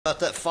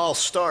About that false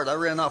start, I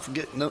ran off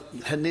and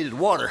had needed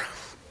water.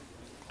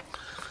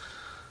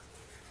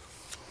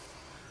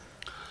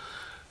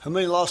 How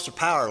many lost their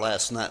power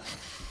last night?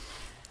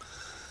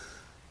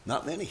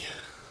 Not many.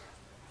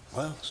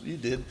 Well, you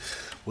did.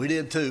 We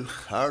did too.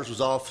 Ours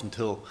was off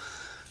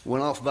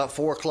went off about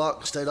 4 o'clock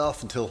and stayed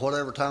off until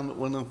whatever time it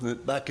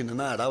went back in the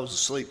night. I was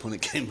asleep when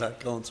it came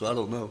back on, so I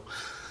don't know.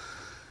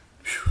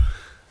 Whew.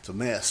 It's a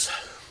mess.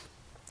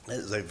 It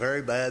is a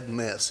very bad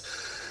mess.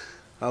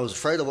 I was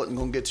afraid I wasn't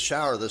going to get to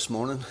shower this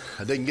morning.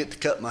 I didn't get to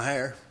cut my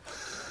hair.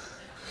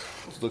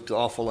 It looked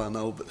awful, I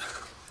know, but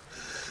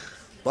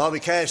Bobby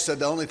Cash said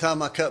the only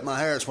time I cut my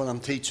hair is when I'm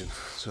teaching.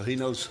 So he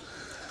knows,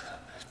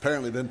 he's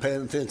apparently been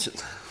paying attention.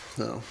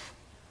 So,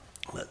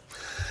 but,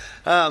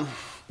 I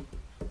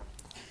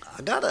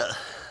got a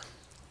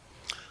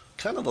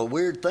kind of a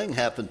weird thing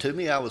happened to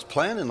me. I was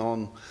planning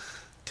on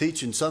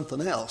teaching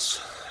something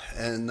else.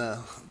 And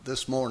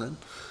this morning,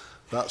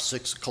 about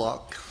 6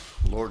 o'clock,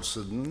 the Lord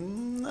said,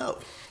 no,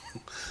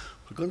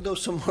 we're going to go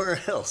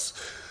somewhere else.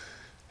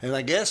 And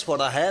I guess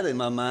what I had in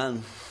my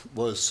mind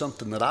was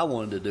something that I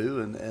wanted to do,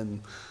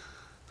 and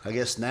I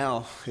guess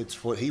now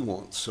it's what he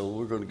wants. So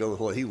we're going to go with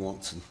what he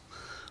wants, and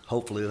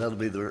hopefully that'll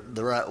be the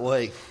right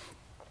way.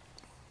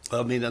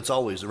 I mean, that's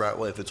always the right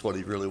way if it's what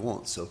he really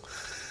wants. So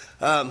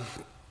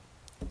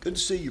good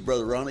to see you,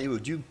 Brother Ronnie.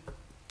 Would you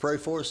pray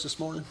for us this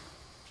morning?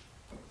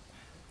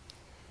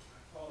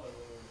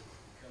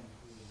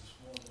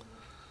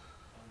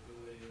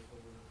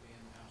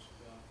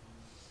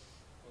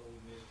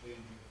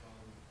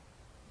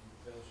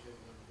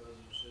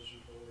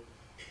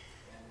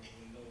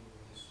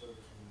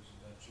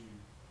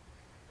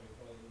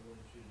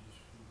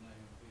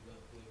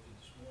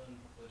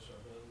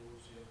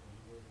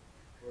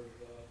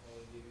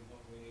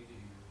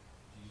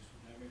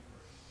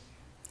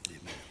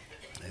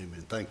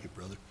 Thank you,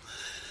 brother.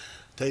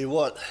 Tell you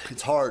what,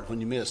 it's hard when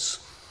you miss,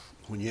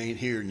 when you ain't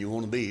here and you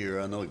want to be here.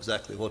 I know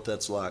exactly what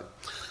that's like.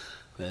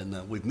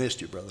 And we've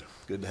missed you, brother.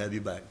 Good to have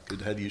you back. Good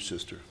to have you,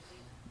 sister.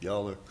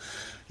 Y'all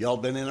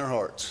been in our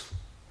hearts.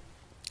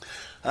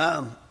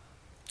 I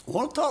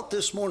want to talk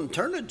this morning.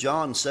 Turn to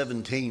John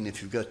 17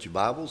 if you've got your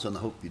Bibles, and I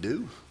hope you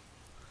do.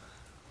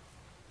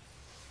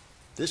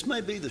 This may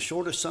be the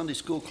shortest Sunday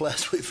school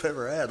class we've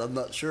ever had. I'm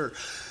not sure.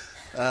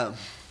 But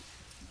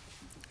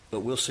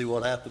we'll see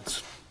what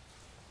happens.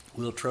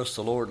 We'll trust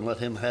the Lord and let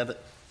him have it.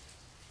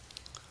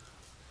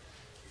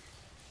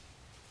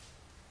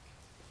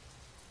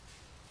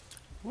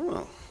 I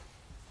want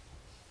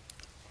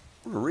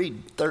to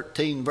read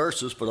 13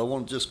 verses, but I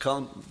want to just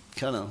kind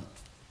of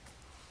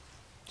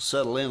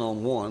settle in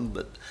on one.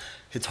 But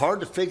it's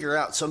hard to figure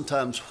out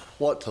sometimes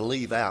what to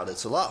leave out.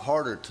 It's a lot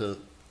harder to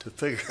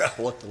figure out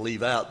what to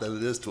leave out than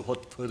it is to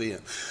what to put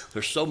in.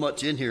 There's so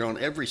much in here on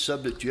every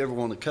subject you ever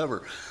want to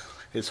cover.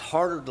 It's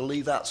harder to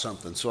leave out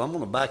something. So I'm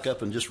going to back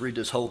up and just read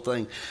this whole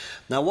thing.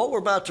 Now, what we're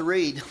about to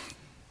read,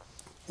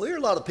 we hear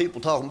a lot of people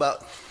talking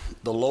about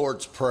the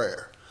Lord's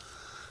Prayer.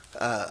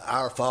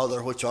 Our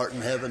Father, which art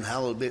in heaven,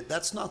 hallowed be.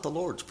 That's not the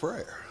Lord's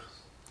Prayer.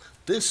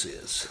 This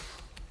is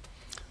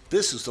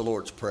the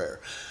Lord's Prayer.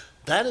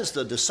 That is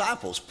the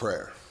disciples'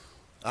 prayer.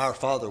 Our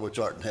Father, which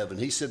art in heaven.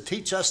 He said,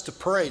 teach us to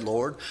pray,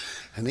 Lord.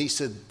 And he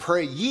said,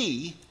 pray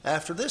ye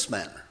after this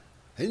manner.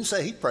 He didn't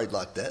say he prayed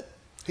like that.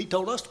 He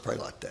told us to pray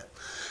like that.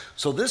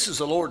 So this is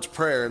the Lord's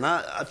Prayer, and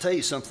I tell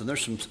you something,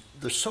 there's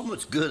so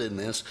much good in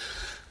this.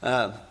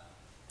 So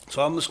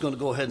I'm just going to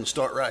go ahead and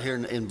start right here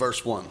in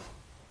verse 1.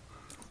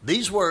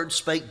 These words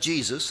spake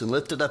Jesus and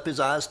lifted up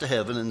his eyes to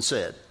heaven and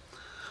said,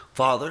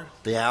 Father,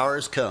 the hour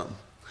is come.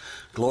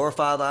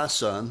 Glorify thy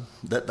Son,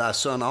 that thy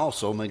Son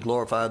also may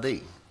glorify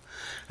thee.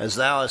 As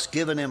thou hast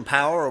given him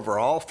power over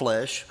all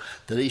flesh,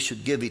 that he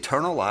should give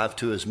eternal life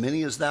to as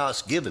many as thou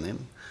hast given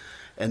him.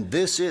 And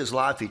this is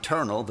life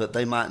eternal, that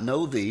they might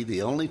know thee,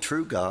 the only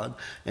true God,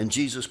 and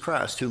Jesus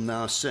Christ, whom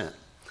thou hast sent.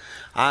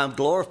 I have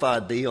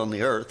glorified thee on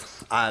the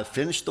earth. I have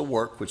finished the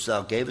work which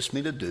thou gavest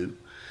me to do.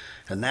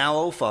 And now,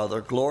 O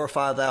Father,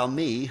 glorify thou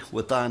me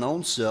with thine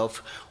own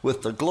self,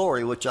 with the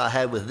glory which I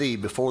had with thee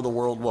before the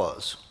world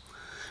was.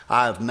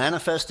 I have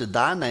manifested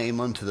thy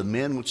name unto the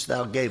men which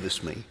thou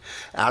gavest me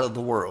out of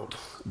the world.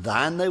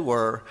 Thine they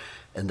were,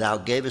 and thou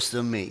gavest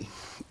them me,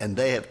 and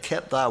they have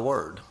kept thy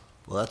word.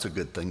 Well, that's a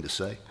good thing to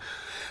say.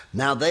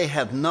 Now they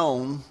have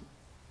known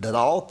that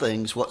all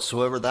things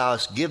whatsoever thou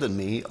hast given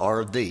me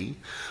are of thee,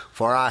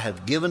 for I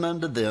have given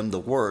unto them the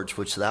words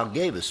which thou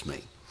gavest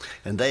me,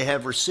 and they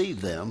have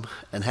received them,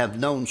 and have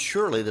known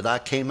surely that I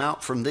came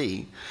out from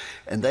thee,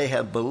 and they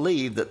have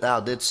believed that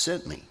thou didst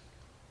send me.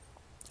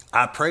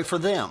 I pray for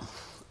them.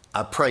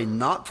 I pray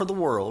not for the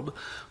world,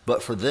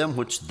 but for them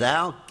which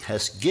thou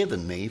hast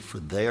given me, for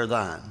they are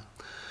thine.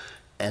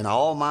 And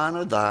all mine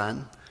are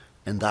thine,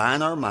 and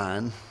thine are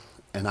mine,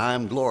 and I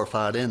am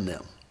glorified in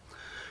them.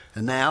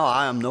 And now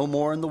I am no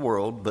more in the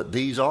world, but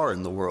these are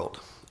in the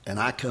world, and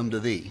I come to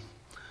thee.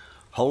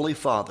 Holy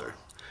Father,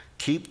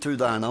 keep through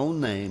thine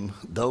own name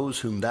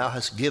those whom thou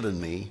hast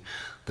given me,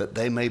 that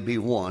they may be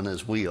one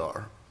as we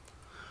are.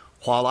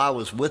 While I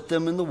was with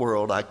them in the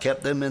world, I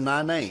kept them in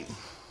thy name.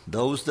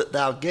 those that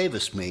thou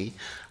gavest me,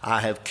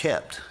 I have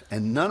kept,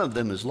 and none of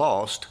them is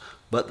lost,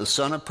 but the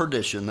son of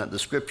perdition, that the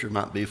scripture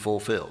might be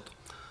fulfilled.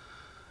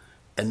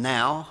 And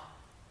now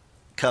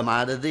come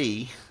I to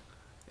thee,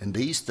 and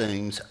these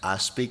things I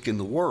speak in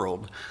the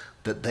world,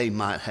 that they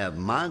might have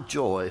my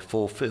joy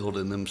fulfilled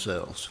in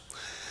themselves.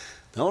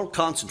 Now I want to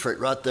concentrate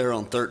right there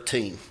on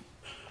 13.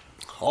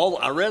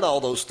 I read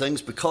all those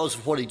things because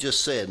of what he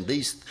just said. And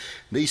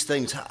these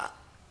things,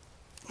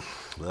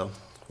 well,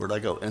 where'd I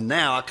go? And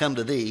now I come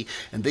to thee,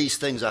 and these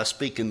things I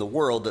speak in the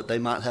world, that they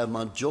might have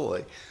my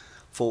joy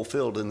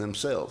fulfilled in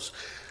themselves.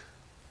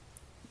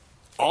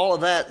 All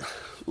of that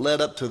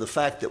led up to the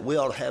fact that we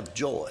ought to have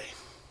joy.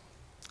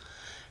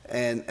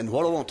 And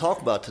what I want to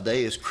talk about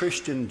today is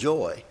Christian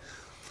joy.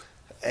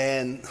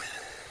 And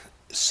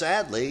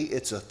sadly,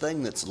 it's a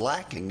thing that's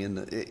lacking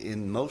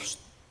in most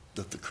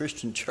of the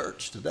Christian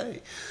church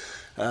today.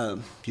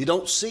 You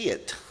don't see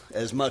it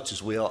as much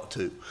as we ought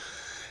to.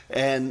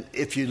 And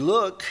if you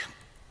look,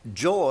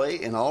 joy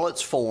in all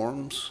its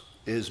forms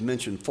is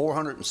mentioned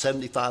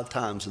 475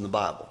 times in the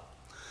Bible.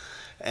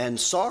 And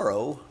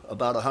sorrow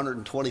about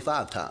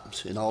 125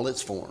 times in all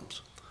its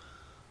forms.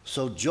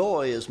 So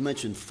joy is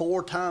mentioned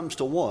 4 times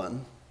to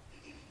 1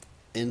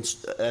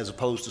 as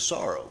opposed to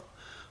sorrow.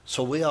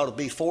 So we ought to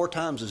be 4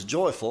 times as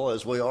joyful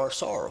as we are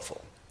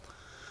sorrowful.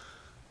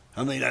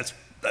 I mean,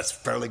 that's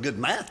fairly good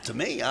math to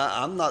me.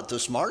 I'm not the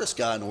smartest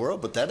guy in the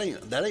world, but that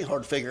ain't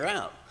hard to figure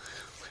out.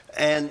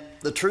 And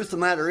the truth of the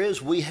matter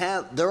is,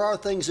 there are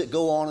things that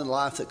go on in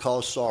life that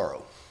cause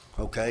sorrow.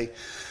 Okay,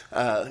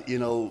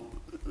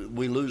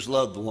 we lose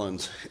loved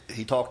ones.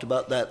 He talked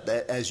about that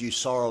as you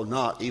sorrow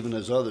not, even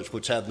as others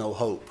which have no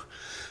hope.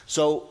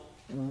 So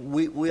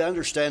we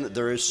understand that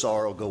there is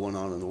sorrow going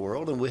on in the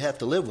world, and we have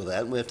to live with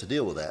that, and we have to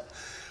deal with that.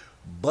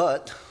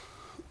 But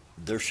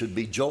there should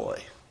be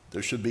joy.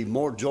 There should be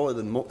more joy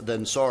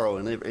than sorrow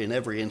in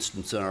every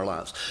instance in our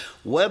lives.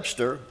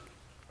 Webster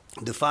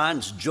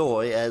defines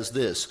joy as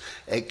this: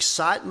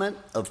 excitement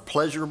of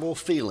pleasurable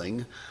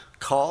feeling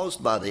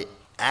caused by the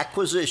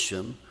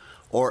acquisition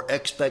or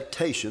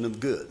expectation of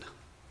good.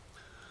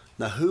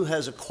 Now, who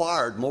has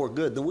acquired more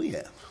good than we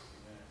have?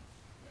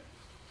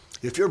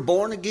 If you're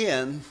born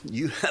again,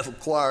 you have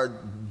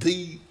acquired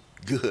the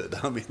good.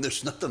 I mean,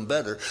 there's nothing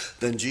better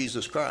than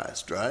Jesus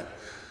Christ, right?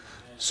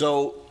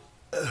 So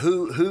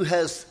who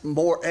has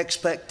more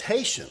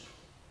expectation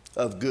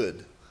of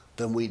good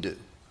than we do?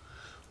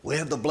 We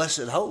have the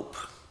blessed hope.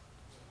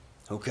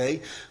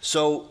 Okay?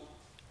 So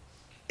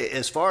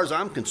as far as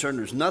I'm concerned,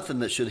 there's nothing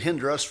that should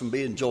hinder us from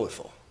being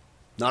joyful.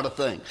 Not a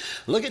thing.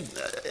 Look at,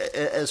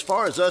 as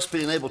far as us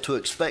being able to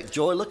expect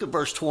joy, look at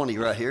verse 20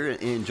 right here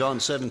in John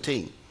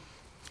 17.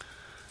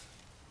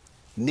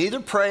 Neither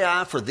pray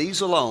I for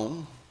these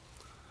alone,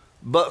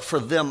 but for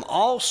them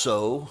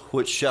also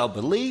which shall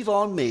believe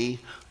on me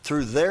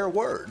through their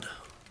word.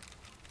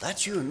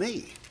 That's you and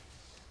me.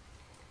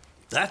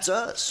 That's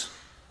us.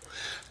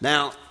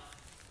 Now,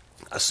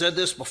 I said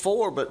this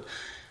before, but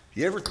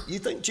you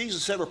think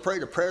Jesus ever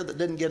prayed a prayer that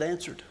didn't get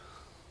answered?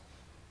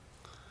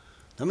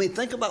 I mean,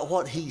 think about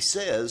what he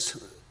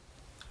says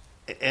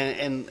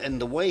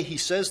and the way he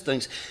says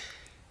things.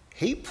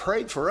 He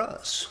prayed for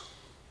us.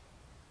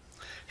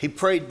 He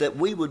prayed that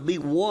we would be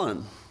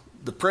one.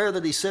 The prayer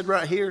that he said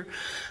right here,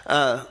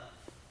 where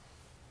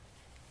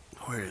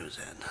is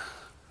that?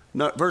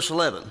 No, verse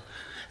 11.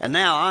 And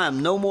now I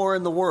am no more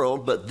in the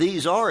world, but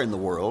these are in the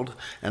world,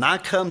 and I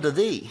come to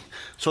thee.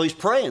 So he's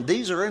praying,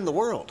 these are in the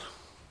world.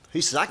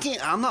 He says,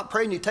 I'm not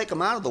praying you take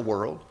them out of the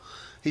world.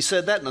 He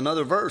said that in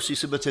another verse. He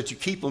said, but that you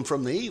keep them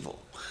from the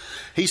evil.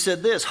 He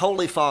said this: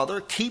 Holy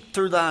Father, keep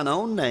through thine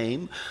own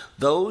name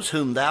those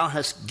whom thou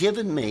hast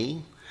given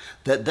me,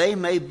 that they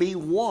may be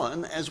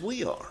one as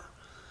we are.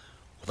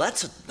 Well,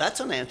 that's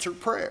an answered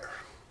prayer.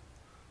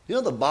 You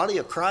know, the body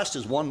of Christ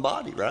is one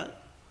body, right?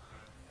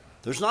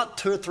 There's not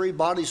 2 or 3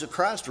 bodies of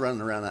Christ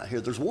running around out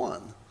here. There's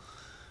one.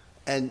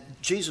 And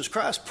Jesus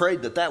Christ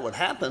prayed that would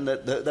happen,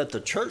 that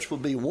the church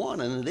would be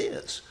one, and it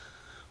is.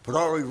 But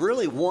are we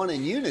really one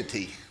in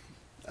unity?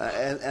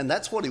 And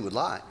that's what he would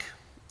like.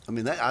 I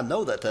mean, I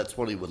know that's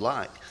what he would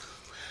like.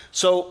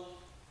 So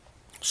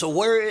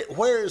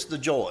where is the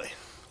joy?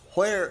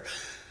 Where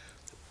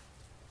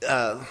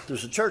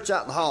there's a church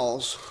out in the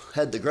halls,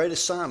 had the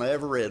greatest sign I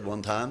ever read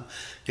one time.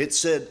 It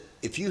said,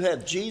 if you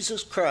have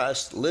Jesus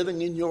Christ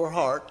living in your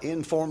heart,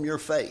 inform your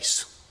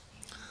face.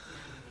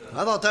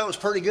 I thought that was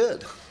pretty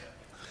good.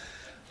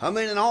 I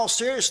mean, in all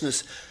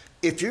seriousness,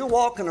 if you're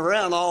walking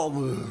around all,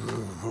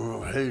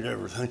 I hate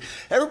everything.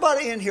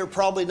 Everybody in here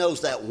probably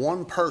knows that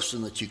one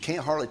person that you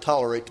can't hardly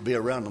tolerate to be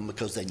around them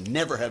because they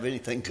never have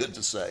anything good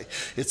to say.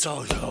 It's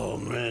always, oh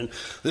man,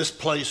 this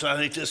place, I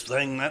hate this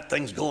thing, that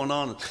thing's going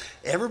on.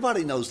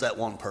 Everybody knows that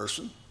one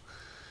person.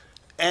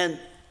 And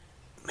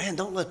man,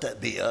 don't let that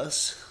be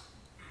us.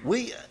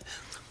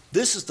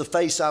 This is the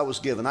face I was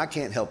given. I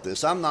can't help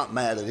this. I'm not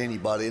mad at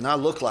anybody, and I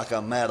look like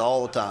I'm mad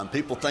all the time.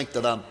 People think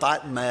that I'm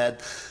fighting mad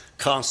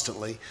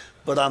constantly,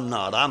 but I'm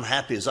not. I'm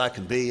happy as I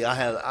can be. I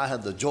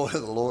have the joy of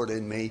the Lord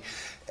in me,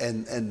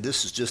 and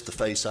this is just the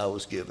face I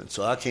was given,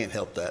 so I can't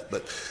help that.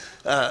 But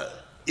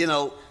You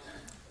know,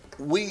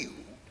 we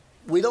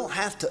don't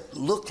have to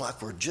look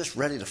like we're just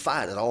ready to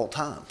fight at all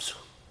times.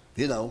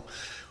 You know,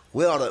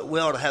 we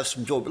ought to have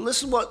some joy. But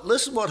listen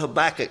what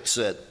Habakkuk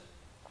said.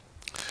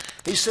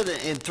 He said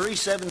in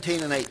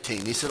 3:17 and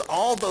 18, he said,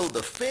 although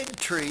the fig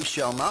tree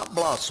shall not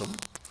blossom,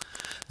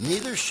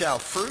 neither shall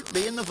fruit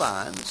be in the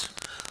vines,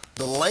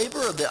 the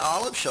labor of the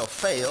olive shall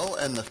fail,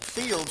 and the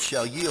field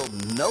shall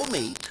yield no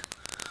meat,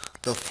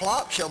 the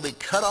flock shall be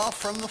cut off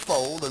from the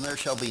fold, and there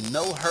shall be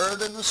no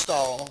herd in the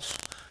stalls,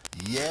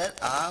 yet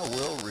I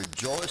will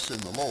rejoice in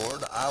the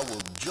Lord, I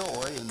will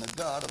joy in the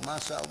God of my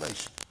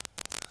salvation.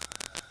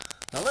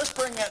 Now let's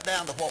bring that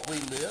down to what we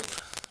live,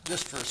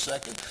 just for a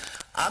second.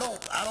 I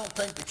don't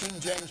think the King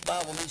James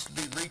Bible needs to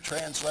be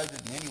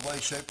retranslated in any way,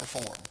 shape, or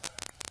form.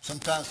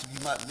 Sometimes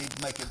you might need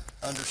to make it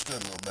understood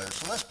a little better.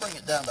 So let's bring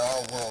it down to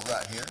our world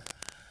right here.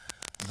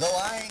 Though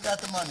I ain't got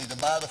the money to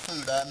buy the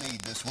food I need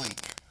this week,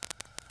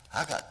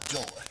 I got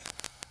joy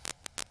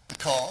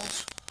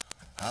because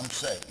I'm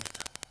saved.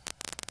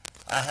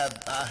 I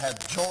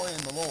have joy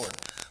in the Lord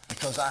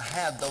because I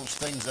have those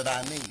things that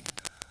I need.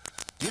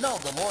 You know,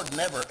 the Lord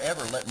never,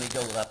 ever let me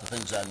go without the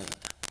things I need.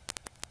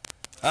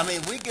 I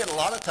mean, we get a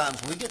lot of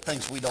times, we get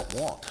things we don't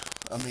want.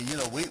 I mean, you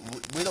know, we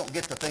don't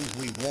get the things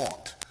we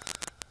want.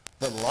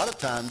 But a lot of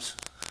times,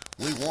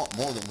 we want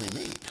more than we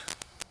need.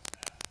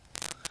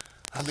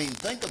 I mean,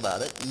 think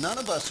about it. None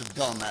of us have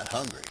gone that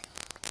hungry.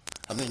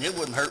 I mean, it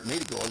wouldn't hurt me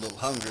to go a little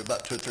hungry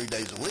about 2 or 3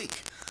 days a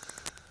week.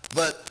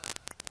 But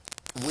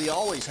we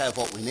always have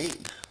what we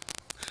need.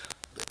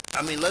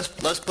 I mean,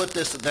 let's put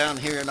this down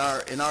here in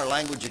our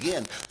language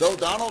again. Though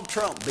Donald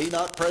Trump be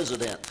not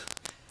president,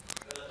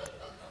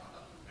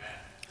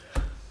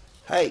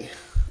 hey,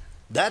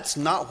 that's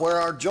not where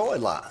our joy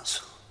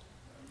lies.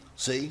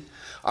 See,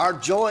 our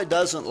joy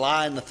doesn't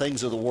lie in the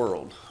things of the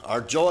world.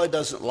 Our joy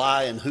doesn't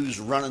lie in who's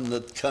running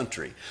the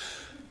country,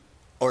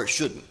 or it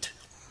shouldn't.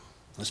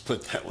 Let's put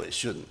it that way, it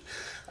shouldn't.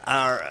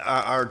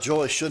 Our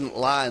joy shouldn't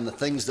lie in the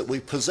things that we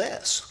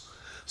possess.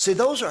 See,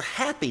 those are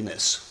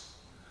happiness.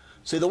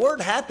 See, the word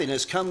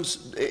happiness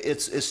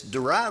it's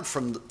derived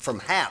from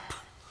hap,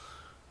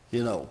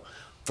 you know,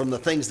 from the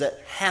things that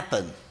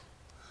happen.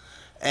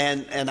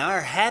 And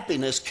our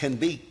happiness can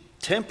be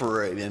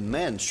temporary, and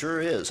man,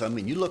 sure is. I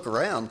mean, you look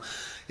around,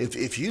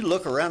 if you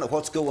look around at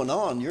what's going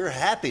on, your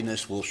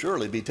happiness will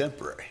surely be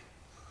temporary.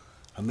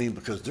 I mean,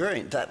 because there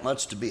ain't that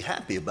much to be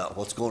happy about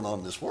what's going on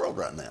in this world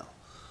right now.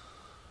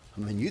 I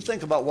mean, you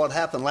think about what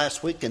happened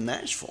last week in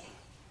Nashville.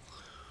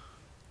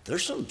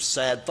 There's some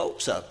sad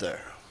folks out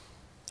there.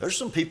 There's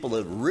some people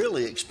that are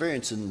really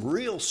experiencing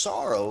real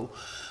sorrow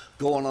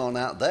going on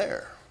out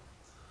there.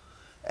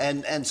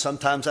 And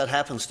sometimes that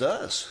happens to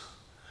us.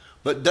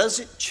 But does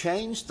it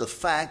change the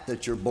fact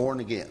that you're born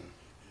again?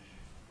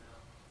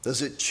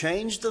 Does it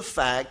change the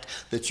fact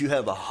that you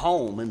have a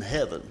home in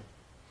heaven?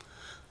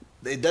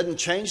 It doesn't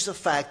change the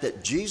fact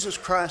that Jesus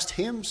Christ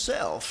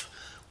himself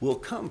will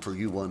come for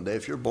you one day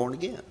if you're born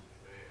again.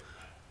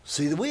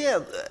 See, we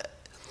have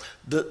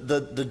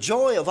the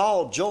joy of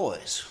all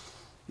joys,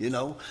 you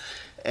know.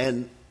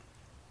 And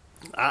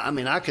I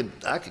mean, I could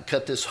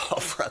cut this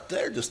off right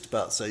there, just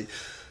about say,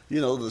 you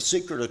know, the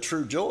secret of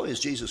true joy is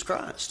Jesus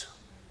Christ.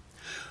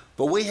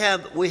 But we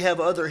have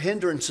other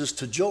hindrances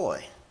to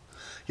joy.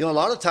 You know, a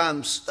lot of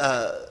times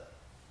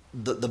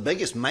the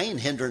biggest main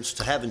hindrance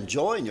to having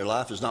joy in your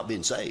life is not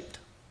being saved.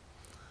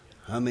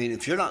 I mean,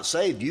 if you're not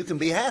saved, you can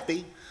be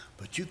happy,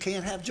 but you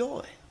can't have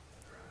joy.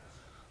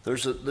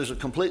 There's a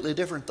completely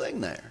different thing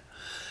there.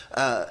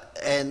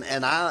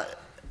 And I,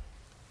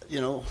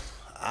 you know,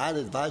 I'd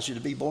advise you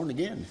to be born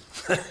again.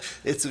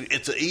 It's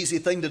an easy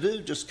thing to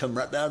do. Just come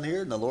right down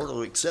here, and the Lord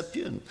will accept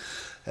you,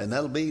 and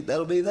that'll be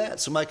that.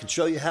 Somebody can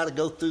show you how to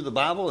go through the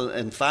Bible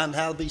and find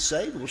how to be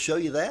saved. We'll show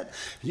you that.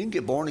 And you can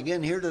get born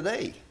again here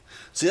today.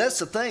 See, that's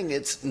the thing.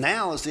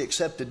 Now is the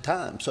accepted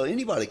time, so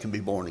anybody can be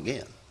born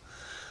again.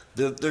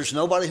 There's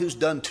nobody who's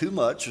done too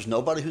much. There's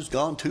nobody who's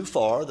gone too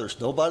far.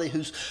 There's nobody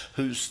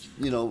who's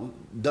you know,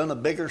 done a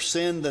bigger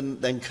sin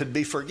than could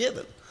be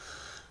forgiven.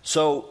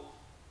 So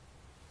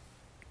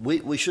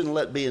we shouldn't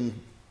let being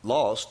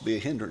lost be a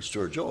hindrance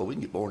to our joy. We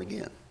can get born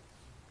again.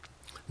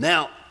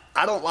 Now,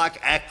 I don't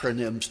like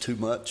acronyms too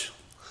much,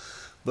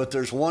 but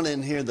there's one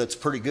in here that's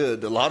pretty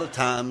good. A lot of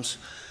times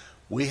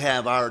we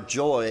have our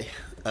joy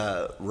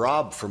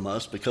robbed from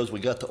us because we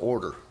got the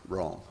order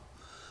wrong.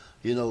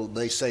 You know,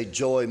 they say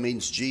joy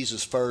means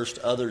Jesus first,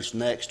 others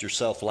next,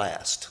 yourself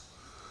last.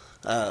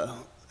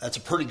 That's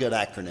a pretty good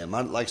acronym.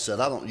 Like I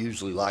said, I don't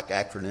usually like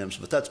acronyms,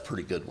 but that's a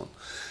pretty good one.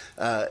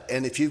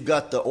 And if you've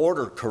got the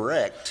order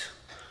correct,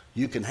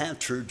 you can have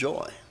true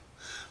joy.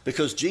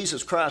 Because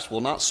Jesus Christ will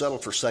not settle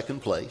for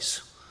second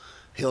place.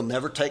 He'll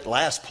never take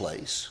last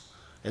place.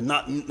 And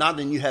not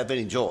then you have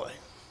any joy.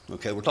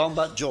 Okay, we're talking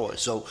about joy.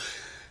 So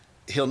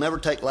he'll never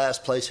take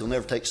last place. He'll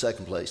never take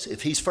second place.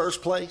 If he's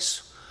first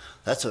place,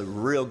 that's a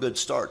real good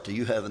start to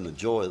you having the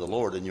joy of the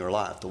Lord in your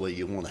life the way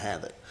you want to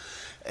have it.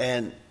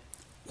 And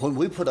when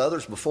we put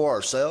others before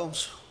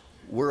ourselves,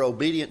 we're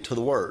obedient to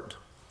the word.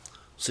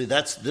 See,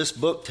 this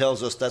book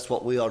tells us that's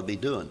what we ought to be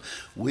doing.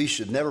 We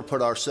should never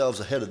put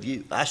ourselves ahead of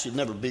you. I should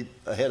never be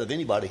ahead of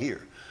anybody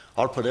here.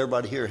 I ought to put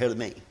everybody here ahead of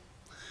me.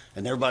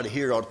 And everybody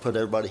here ought to put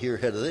everybody here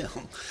ahead of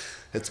them.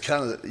 It's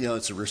kind of,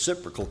 it's a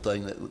reciprocal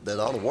thing that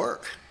ought to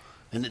work.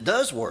 And it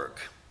does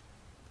work.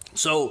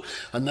 So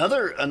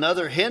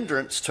another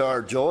hindrance to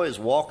our joy is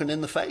walking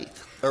in the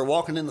faith, or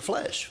walking in the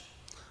flesh.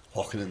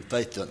 Walking in the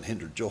faith doesn't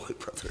hinder joy,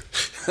 brother.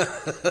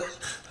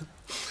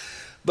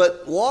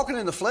 But walking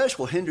in the flesh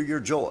will hinder your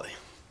joy.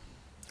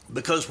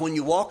 Because when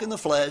you walk in the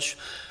flesh,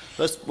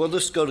 let's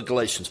go to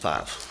Galatians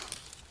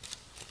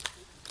 5.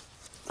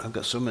 I've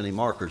got so many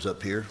markers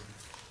up here.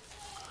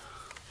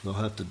 I'll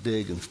have to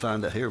dig and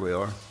find out. Here we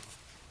are.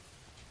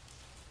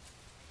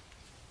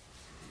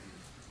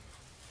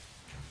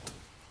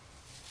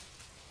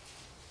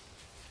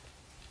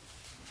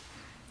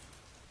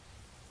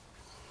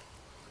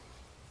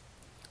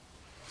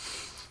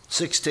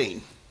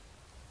 "16.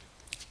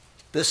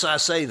 This I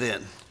say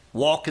then,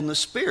 walk in the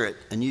Spirit,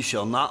 and you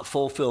shall not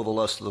fulfill the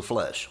lust of the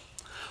flesh.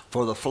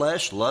 For the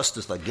flesh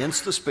lusteth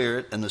against the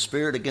Spirit, and the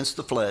Spirit against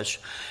the flesh,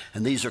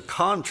 and these are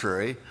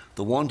contrary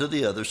the one to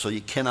the other, so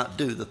you cannot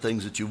do the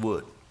things that you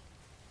would.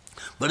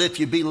 But if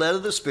you be led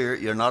of the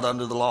Spirit, you're not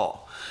under the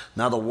law.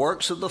 Now the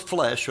works of the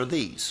flesh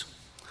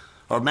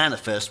are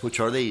manifest, which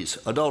are these: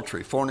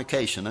 adultery,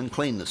 fornication,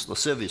 uncleanness,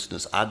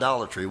 lasciviousness,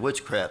 idolatry,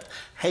 witchcraft,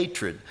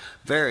 hatred,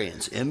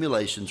 variance,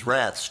 emulations,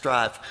 wrath,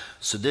 strife,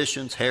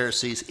 seditions,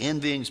 heresies,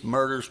 envyings,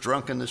 murders,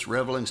 drunkenness,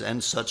 revelings,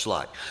 and such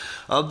like,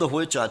 of the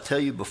which I tell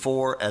you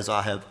before, as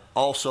I have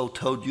also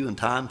told you in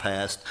time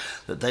past,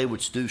 that they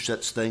which do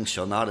such things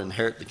shall not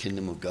inherit the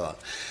kingdom of God."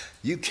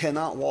 You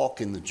cannot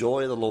walk in the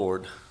joy of the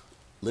Lord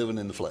living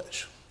in the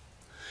flesh.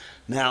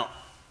 Now,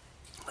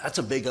 that's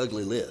a big,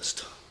 ugly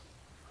list.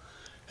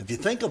 If you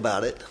think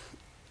about it,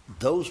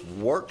 those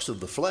works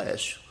of the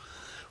flesh,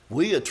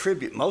 we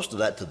attribute most of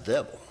that to the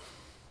devil.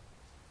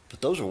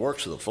 But those are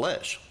works of the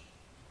flesh.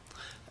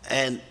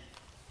 And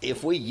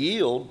if we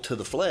yield to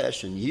the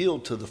flesh and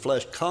yield to the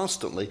flesh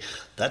constantly,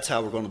 that's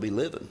how we're going to be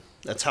living.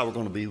 That's how we're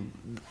going to be,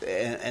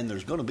 and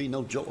there's going to be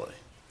no joy.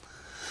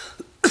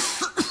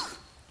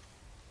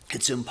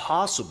 It's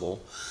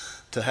impossible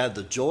to have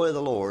the joy of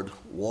the Lord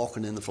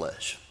walking in the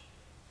flesh.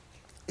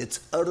 It's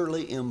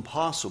utterly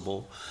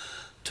impossible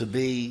to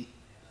be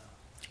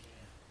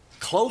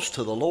close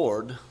to the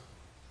Lord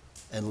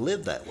and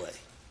live that way.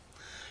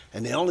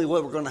 And the only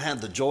way we're going to have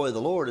the joy of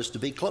the Lord is to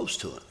be close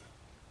to Him.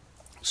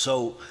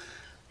 So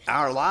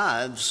our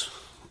lives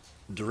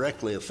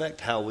directly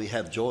affect how we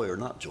have joy or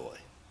not joy,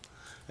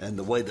 and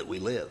the way that we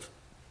live.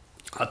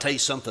 I'll tell you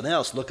something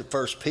else. Look at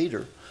 1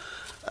 Peter.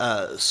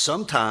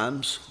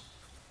 Sometimes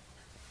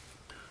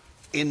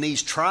in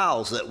these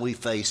trials that we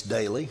face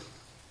daily,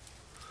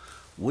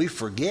 we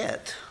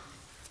forget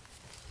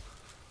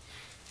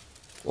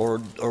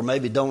or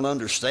maybe don't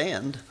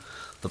understand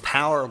the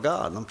power of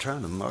God. And I'm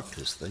trying to mark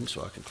this thing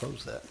so I can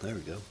close that. There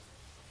we go.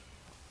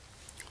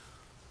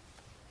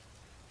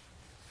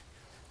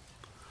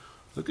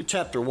 Look at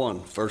chapter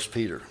 1, 1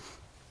 Peter.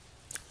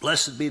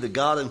 "Blessed be the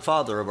God and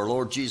Father of our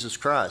Lord Jesus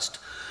Christ,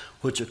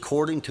 which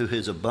according to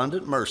His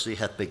abundant mercy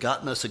hath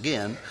begotten us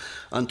again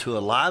unto a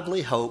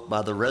lively hope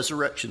by the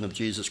resurrection of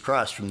Jesus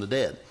Christ from the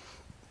dead,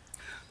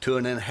 to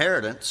an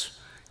inheritance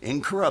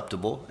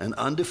incorruptible and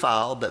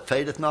undefiled, that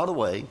fadeth not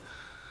away,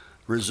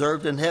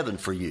 reserved in heaven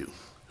for you,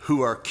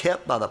 who are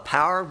kept by the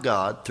power of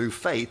God through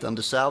faith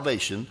unto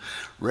salvation,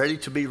 ready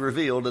to be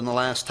revealed in the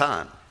last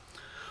time,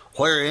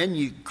 wherein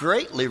you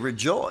greatly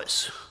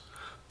rejoice,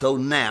 though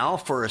now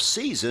for a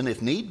season,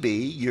 if need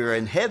be, you're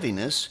in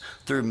heaviness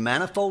through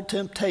manifold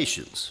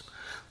temptations,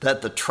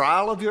 that the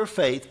trial of your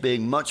faith,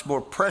 being much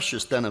more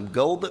precious than of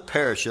gold that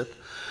perisheth,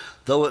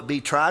 though it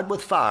be tried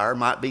with fire,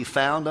 might be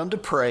found unto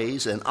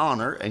praise and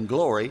honor and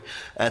glory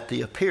at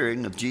the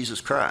appearing of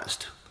Jesus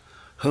Christ,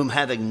 whom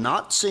having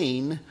not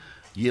seen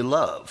ye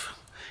love,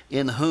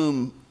 in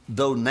whom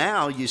though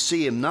now you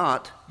see Him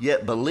not,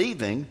 yet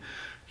believing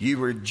you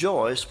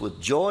rejoice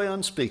with joy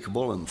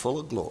unspeakable and full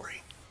of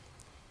glory."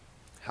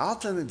 How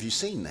often have you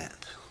seen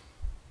that?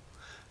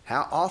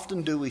 How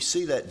often do we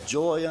see that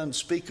joy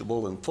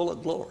unspeakable and full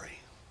of glory?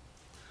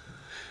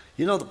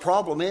 You know, the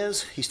problem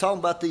is, he's talking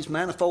about these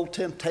manifold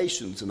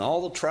temptations and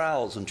all the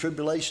trials and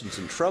tribulations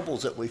and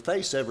troubles that we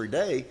face every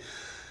day,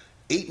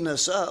 eating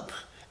us up,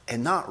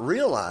 and not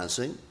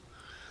realizing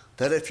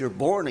that if you're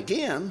born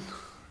again,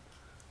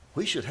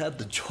 we should have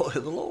the joy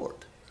of the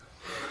Lord.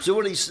 So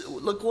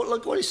look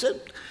what he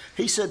said.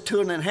 He said, to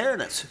an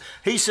inheritance.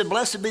 He said,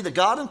 "Blessed be the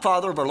God and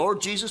Father of our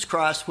Lord Jesus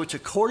Christ, which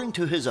according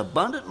to His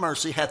abundant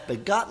mercy hath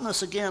begotten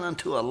us again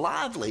unto a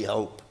lively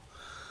hope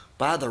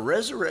by the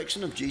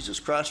resurrection of Jesus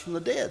Christ from the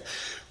dead."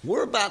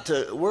 We're about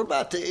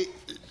to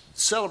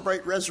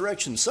celebrate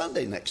Resurrection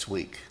Sunday next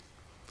week.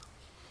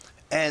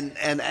 And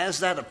as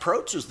that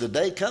approaches, the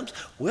day comes,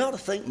 we ought to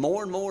think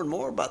more and more and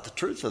more about the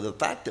truth of the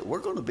fact that we're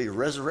going to be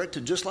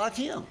resurrected just like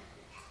Him.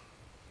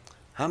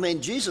 I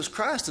mean, Jesus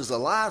Christ is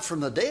alive from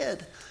the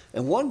dead,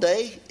 and one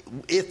day,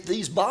 if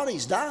these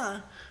bodies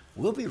die,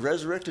 we'll be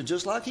resurrected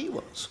just like He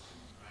was.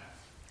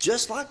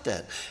 Just like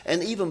that.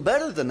 And even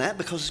better than that,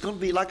 because it's going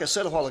to be, like I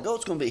said a while ago,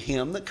 it's going to be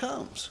him that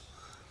comes.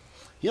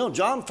 You know,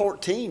 John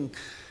 14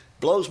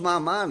 blows my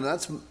mind, and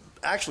that's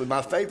actually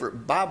my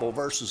favorite Bible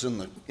verses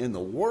in the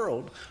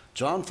world.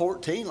 John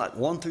 14, like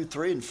 1 through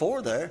 3 and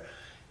 4 there,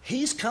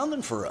 he's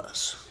coming for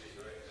us.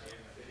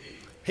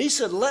 He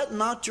said, let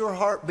not your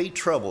heart be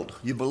troubled.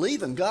 You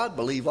believe in God,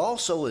 believe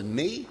also in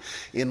me.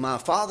 In my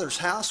Father's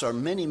house are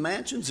many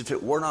mansions. If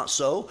it were not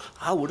so,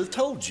 I would have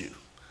told you.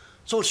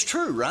 So it's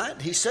true, right?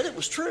 He said it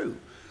was true.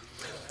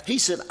 He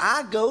said,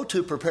 I go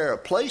to prepare a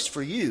place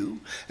for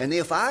you, and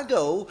if I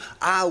go,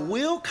 I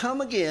will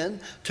come again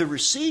to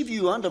receive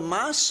you unto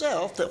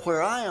myself, that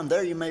where I am,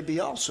 there you may be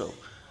also.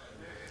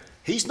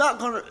 He's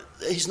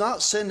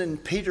not sending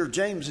Peter,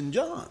 James, and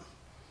John.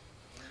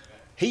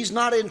 He's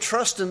not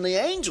entrusting the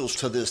angels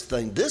to this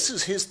thing. This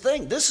is his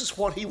thing. This is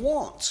what he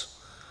wants.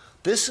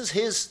 This is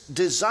his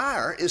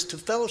desire, is to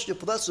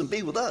fellowship with us and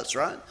be with us,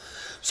 right?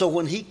 So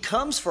when he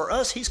comes for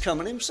us, he's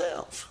coming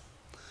himself.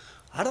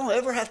 I don't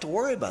ever have to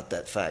worry about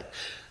that fact.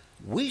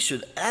 We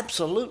should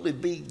absolutely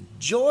be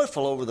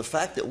joyful over the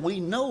fact that we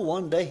know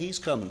one day he's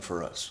coming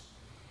for us,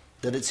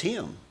 that it's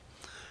him.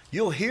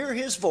 You'll hear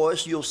his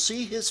voice. You'll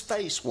see his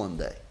face one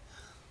day.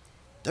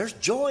 There's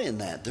joy in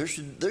that. There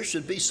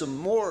should be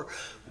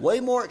way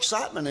more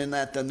excitement in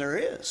that than there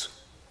is.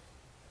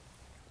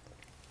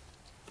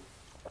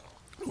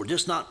 We're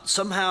just not,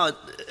 somehow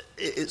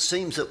it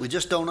seems that we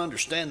just don't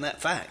understand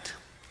that fact.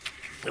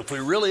 If we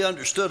really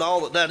understood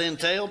all that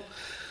entailed,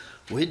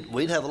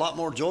 we'd have a lot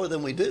more joy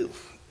than we do.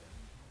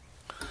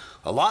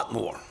 A lot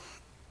more.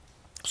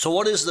 So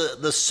what is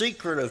the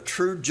secret of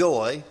true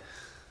joy?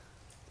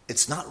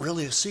 It's not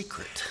really a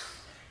secret.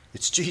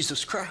 It's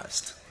Jesus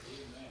Christ.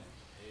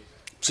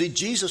 See,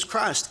 Jesus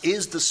Christ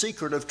is the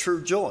secret of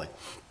true joy.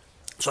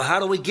 So how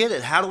do we get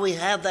it? How do we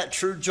have that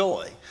true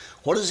joy?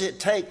 What does it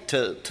take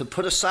to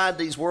put aside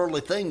these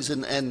worldly things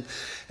and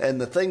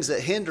the things that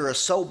hinder us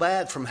so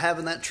bad from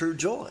having that true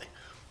joy?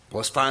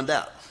 Let's find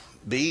out.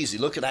 Be easy.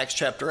 Look at Acts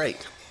chapter 8.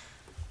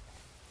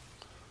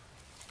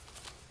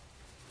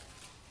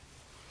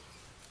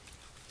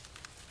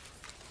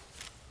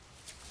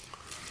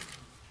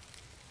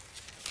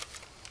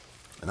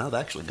 And I've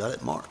actually got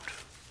it marked.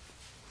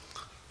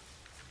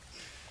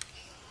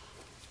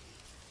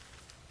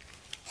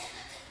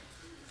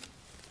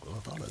 Well, I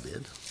thought I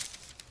did.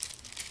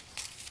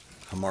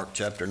 I marked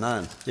chapter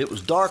 9. It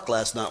was dark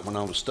last night when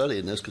I was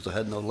studying this because I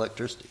had no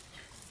electricity.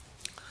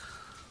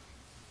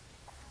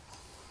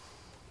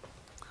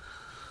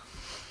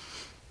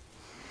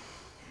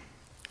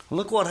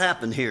 Look what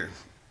happened here.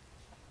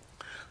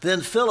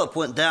 Then Philip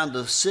went down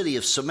to the city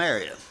of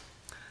Samaria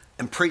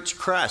and preached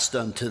Christ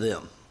unto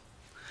them.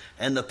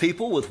 And the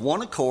people with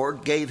one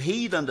accord gave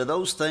heed unto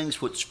those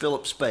things which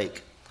Philip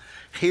spake,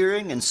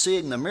 hearing and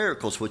seeing the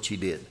miracles which he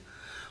did.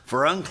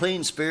 For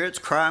unclean spirits,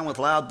 crying with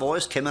loud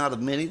voice, came out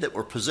of many that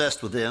were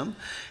possessed with them,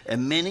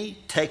 and many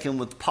taken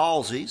with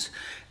palsies,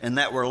 and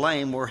that were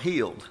lame were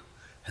healed.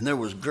 And there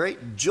was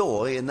great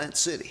joy in that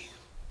city.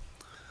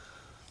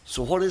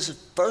 So what is it?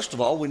 First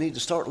of all, we need to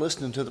start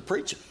listening to the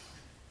preaching.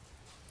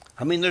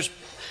 I mean,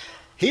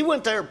 he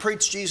went there and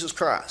preached Jesus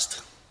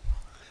Christ.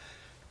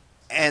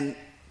 And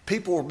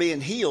people were being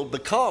healed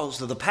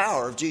because of the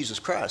power of Jesus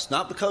Christ,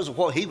 not because of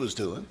what he was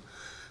doing,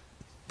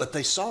 but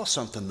they saw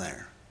something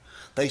there.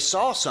 They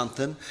saw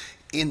something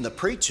in the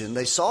preaching.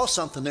 They saw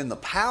something in the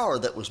power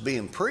that was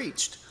being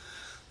preached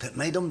that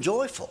made them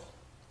joyful.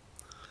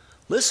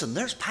 Listen,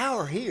 there's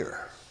power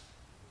here.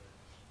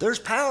 There's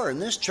power in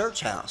this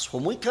church house.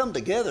 When we come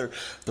together,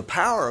 the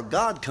power of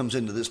God comes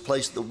into this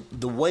place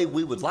the way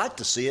we would like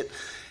to see it.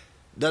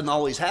 Doesn't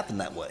always happen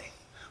that way.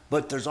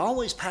 But there's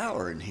always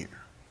power in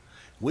here.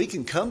 We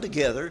can come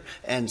together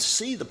and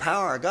see the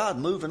power of God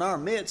move in our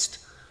midst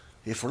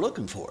if we're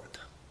looking for it.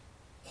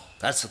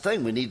 That's the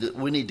thing. We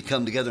need to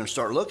come together and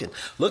start looking.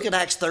 Look at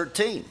Acts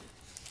 13.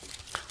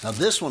 Now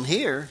this one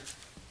here,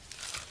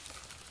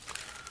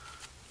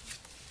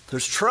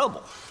 there's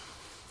trouble.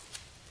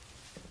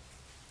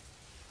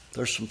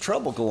 There's some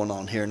trouble going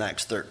on here in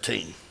Acts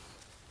 13.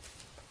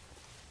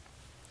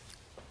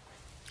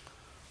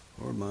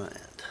 Where am I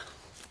at?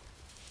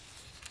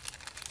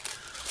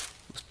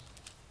 Let's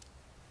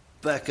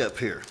back up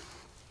here.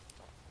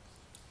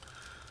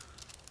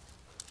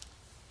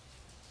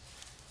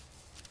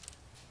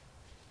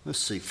 Let's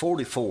see,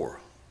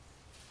 44.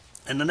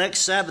 And the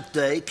next Sabbath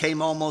day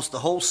came almost the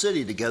whole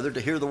city together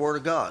to hear the word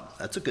of God.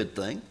 That's a good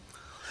thing.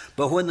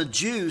 But when the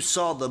Jews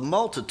saw the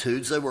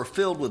multitudes, they were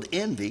filled with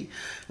envy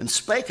and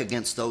spake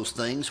against those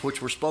things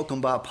which were spoken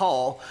by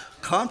Paul,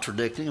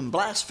 contradicting and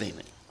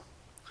blaspheming.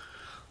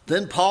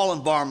 Then Paul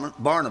and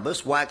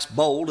Barnabas waxed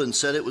bold and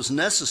said it was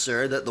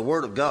necessary that the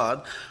word of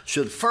God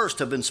should first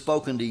have been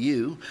spoken to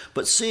you,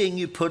 but seeing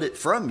you put it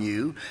from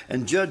you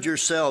and judge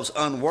yourselves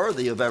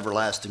unworthy of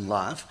everlasting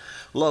life,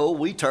 lo,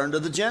 we turn to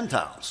the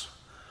Gentiles.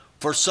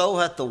 For so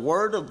hath the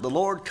word of the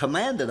Lord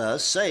commanded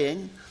us,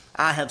 saying,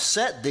 I have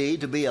set thee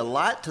to be a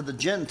light to the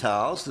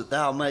Gentiles, that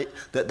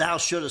thou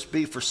shouldest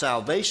be for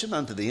salvation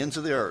unto the ends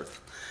of the earth.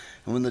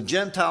 And when the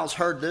Gentiles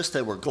heard this,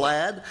 they were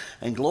glad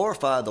and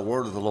glorified the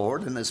word of the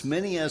Lord. And as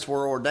many as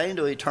were ordained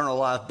to eternal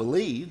life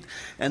believed.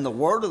 And the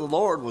word of the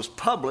Lord was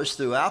published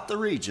throughout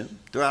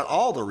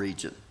all the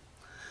region.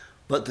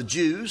 But the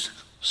Jews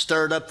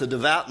stirred up the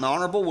devout and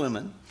honorable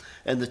women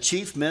and the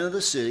chief men of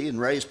the city, and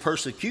raised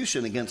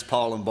persecution against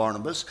Paul and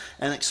Barnabas,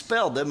 and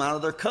expelled them out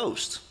of their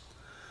coast.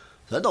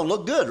 That don't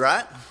look good,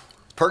 right?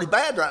 Pretty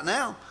bad right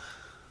now.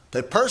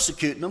 They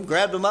persecuted them,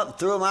 grabbed them up and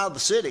threw them out of the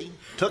city,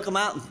 took them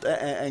out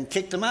and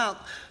kicked them out.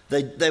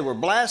 They were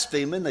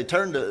blaspheming. They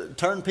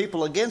turned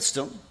people against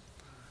them.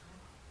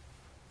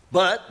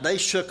 But they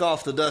shook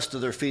off the dust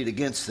of their feet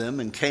against them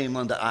and came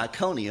unto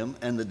Iconium,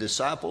 and the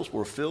disciples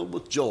were filled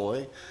with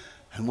joy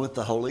and with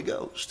the Holy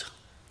Ghost.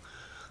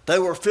 They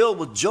were filled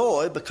with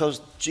joy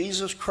because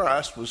Jesus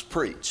Christ was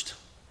preached.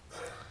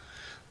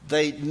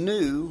 They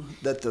knew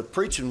that the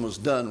preaching was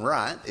done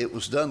right. It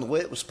was done the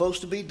way it was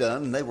supposed to be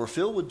done, and they were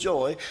filled with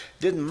joy.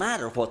 Didn't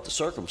matter what the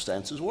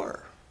circumstances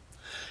were.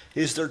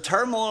 Is there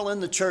turmoil in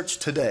the church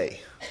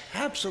today?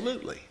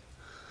 Absolutely.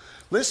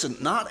 Listen,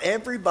 not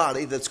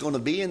everybody that's going to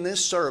be in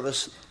this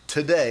service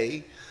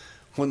today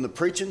when the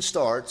preaching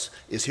starts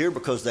is here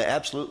because they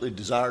absolutely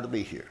desire to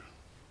be here.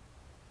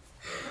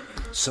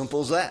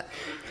 Simple as that.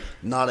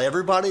 Not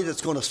everybody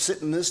that's going to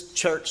sit in this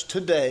church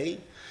today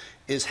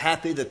is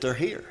happy that they're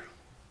here.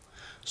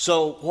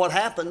 So what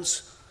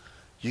happens?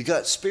 You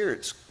got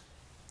spirits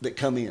that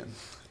come in,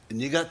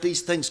 and you got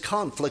these things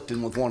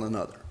conflicting with one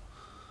another.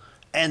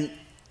 And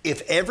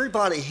if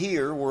everybody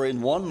here were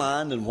in one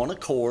mind and one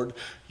accord,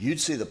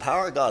 you'd see the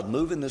power of God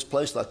move in this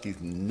place like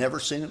you've never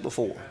seen it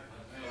before.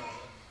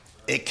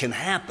 It can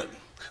happen.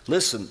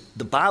 Listen,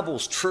 the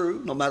Bible's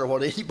true, no matter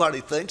what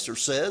anybody thinks or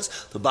says.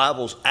 The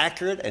Bible's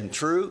accurate and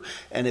true,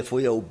 and if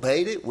we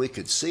obeyed it, we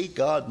could see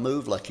God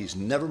move like he's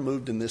never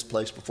moved in this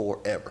place before,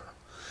 ever.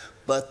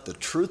 But the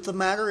truth of the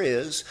matter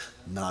is,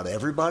 not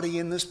everybody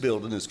in this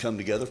building has come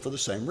together for the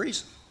same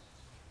reason.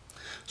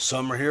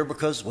 Some are here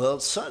because, well,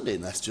 it's Sunday,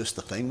 and that's just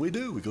the thing we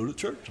do. We go to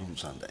church on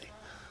Sunday.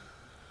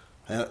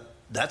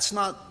 That's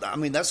not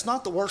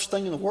the worst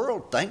thing in the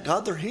world. Thank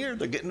God they're here.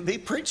 They're getting to be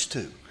preached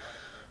to.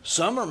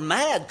 Some are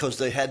mad because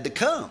they had to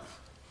come.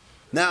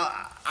 Now,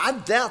 I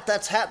doubt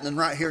that's happening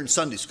right here in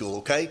Sunday school,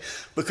 okay?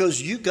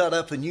 Because you got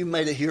up and you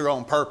made it here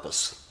on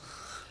purpose,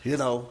 you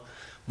know.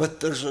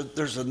 But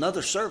there's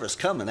another service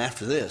coming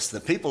after this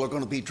that people are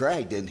going to be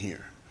dragged in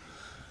here.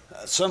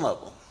 Some of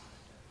them,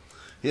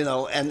 you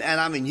know, and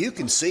I mean, you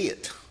can see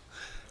it.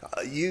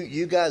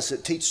 You guys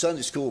that teach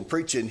Sunday school and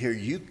preach in here,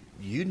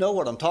 you know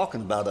what I'm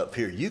talking about up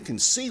here. You can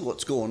see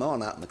what's going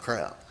on out in the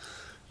crowd.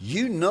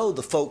 You know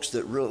the folks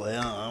that really,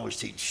 I always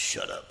teach,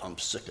 shut up, I'm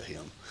sick of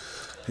him.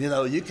 You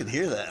know, you can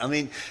hear that. I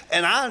mean,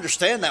 and I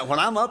understand that. When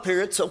I'm up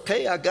here, it's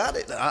okay, I got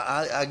it.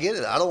 I get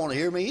it. I don't want to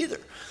hear me either.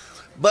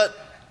 But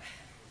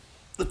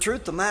the truth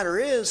of the matter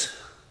is,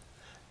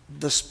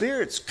 the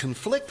spirits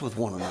conflict with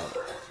one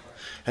another.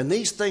 And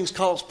these things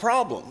cause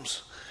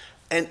problems.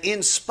 And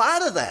in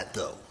spite of that,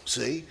 though,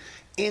 see,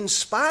 in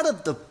spite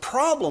of the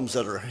problems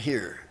that are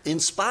here, in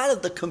spite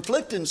of the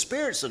conflicting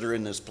spirits that are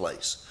in this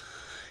place,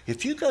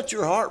 if you got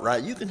your heart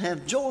right, you can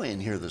have joy in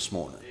here this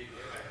morning.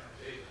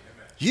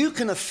 You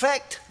can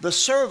affect the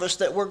service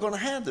that we're going to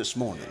have this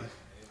morning.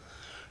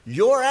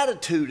 Your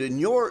attitude and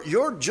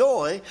your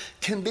joy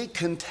can be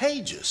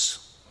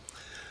contagious.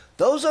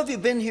 Those of you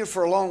who've been here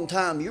for a long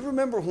time, you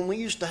remember when we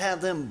used to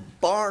have them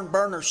barn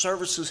burner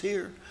services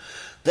here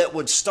that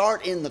would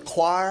start in the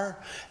choir,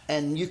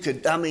 and you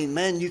could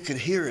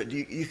hear it.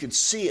 You could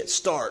see it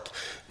start.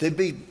 There'd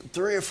be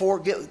 3 or 4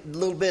 get a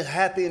little bit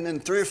happy, and then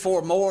 3 or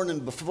 4 more, and then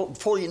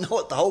before you know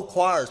it, the whole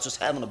choir is just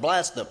having a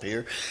blast up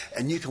here,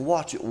 and you can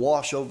watch it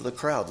wash over the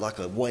crowd like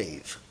a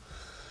wave.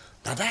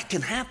 Now that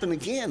can happen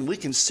again. We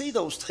can see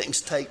those things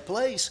take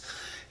place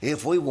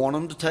if we want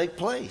them to take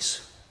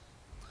place.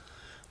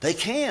 They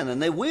can,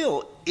 and they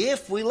will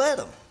if we let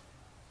them.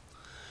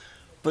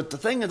 But the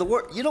thing of the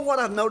word, you know what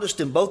I've noticed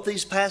in both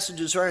these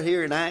passages right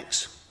here in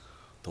Acts?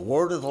 The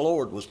word of the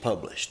Lord was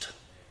published.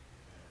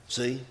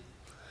 See?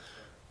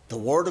 The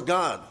word of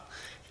God.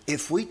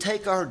 If we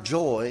take our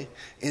joy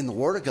in the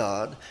word of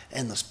God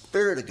and the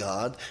Spirit of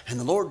God and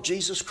the Lord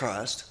Jesus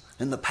Christ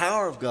and the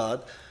power of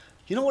God,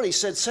 you know what he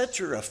said? Set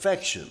your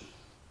affection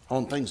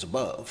on things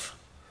above,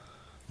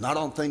 not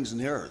on things in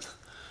the earth.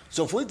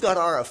 So if we've got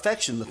our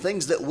affection, the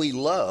things that we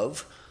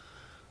love,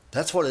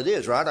 that's what it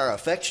is, right? Our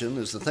affection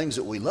is the things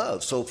that we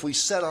love. So if we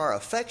set our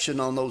affection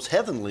on those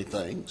heavenly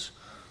things,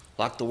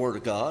 like the Word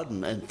of God,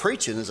 and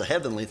preaching is a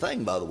heavenly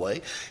thing, by the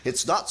way.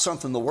 It's not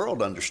something the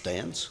world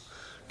understands.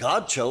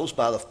 God chose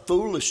by the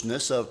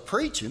foolishness of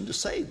preaching to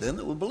save them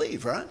that would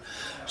believe, right?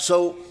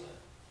 So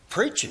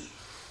preaching,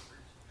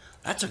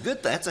 that's a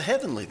good thing. That's a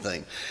heavenly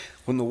thing.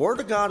 When the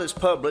Word of God is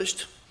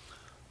published,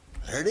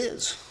 there it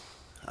is.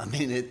 I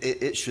mean,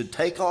 it should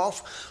take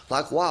off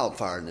like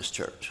wildfire in this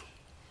church.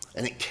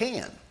 And it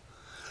can.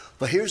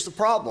 But here's the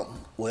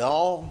problem. We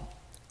all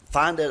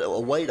find it a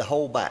way to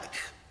hold back.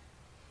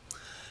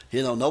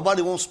 You know,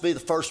 nobody wants to be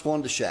the first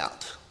one to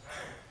shout.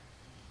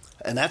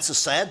 And that's a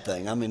sad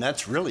thing. I mean,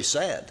 that's really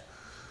sad.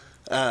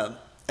 And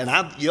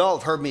you all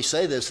have heard me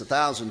say this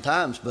 1,000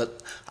 times,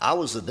 but I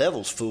was the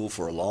devil's fool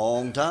for a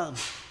long time.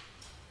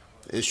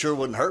 It sure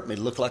wouldn't hurt me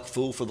to look like a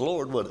fool for the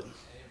Lord, would it?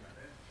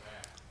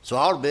 So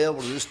I ought to be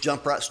able to just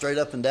jump right straight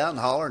up and down and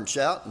holler and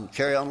shout and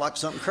carry on like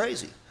something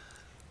crazy.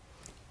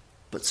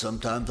 But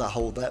sometimes I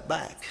hold that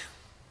back,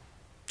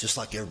 just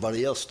like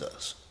everybody else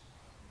does.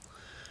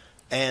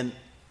 And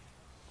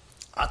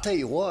I tell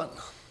you what,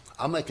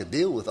 I'll make a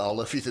deal with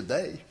all of you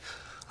today.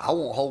 I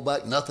won't hold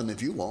back nothing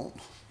if you won't.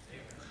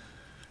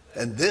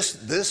 And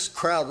this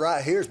crowd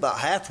right here is about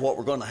half what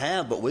we're going to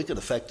have, but we could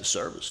affect the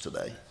service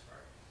today.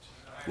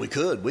 We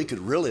could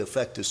really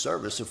affect this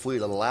service if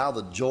we'd allow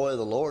the joy of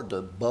the Lord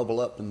to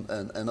bubble up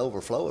and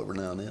overflow every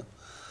now and then.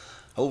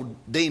 Old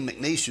Dean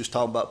McNeese was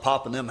talking about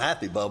popping them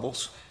happy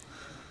bubbles.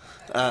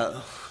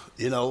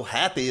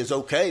 Happy is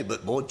okay,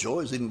 but boy,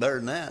 joy is even better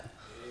than that.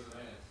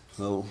 Amen.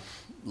 So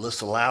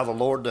let's allow the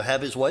Lord to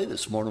have his way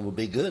this morning would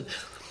be good.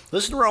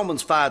 Listen to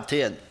Romans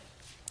 5:10.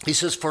 He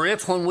says, "For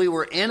if when we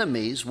were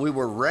enemies, we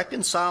were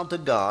reconciled to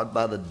God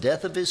by the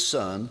death of his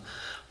Son,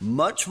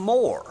 much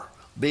more,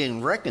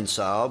 being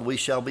reconciled, we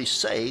shall be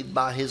saved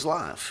by his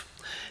life.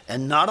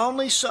 And not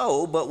only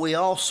so, but we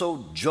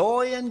also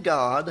joy in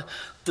God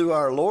through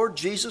our Lord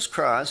Jesus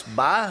Christ,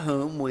 by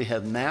whom we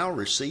have now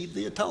received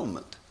the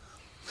atonement."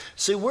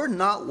 See, we're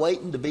not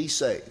waiting to be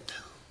saved.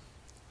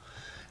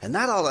 And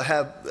that ought to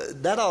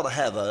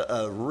have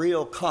a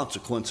real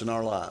consequence in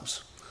our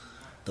lives.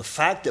 The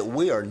fact that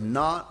we are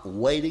not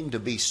waiting to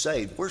be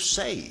saved. We're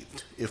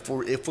saved.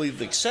 If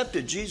we've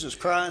accepted Jesus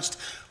Christ,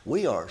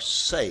 we are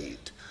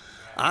saved.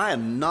 I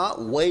am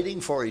not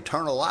waiting for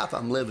eternal life.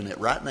 I'm living it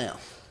right now.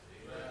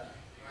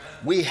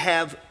 We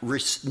have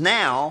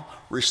now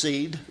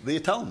received the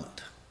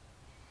atonement.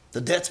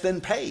 The debt's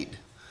been paid.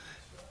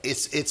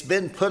 It's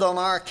been put on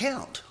our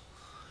account.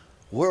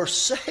 We're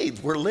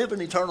saved. We're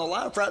living eternal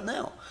life right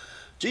now.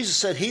 Jesus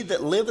said, "He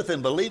that liveth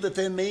and believeth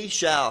in me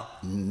shall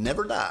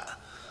never die."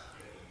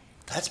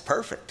 That's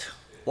perfect.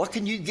 What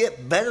can you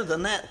get better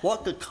than that?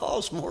 What could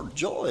cause more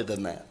joy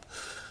than that?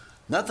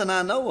 Nothing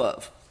I know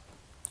of.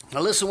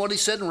 Now listen to what he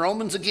said in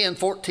Romans again,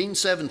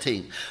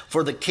 14:17.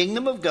 "For the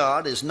kingdom of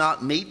God is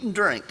not meat and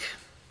drink."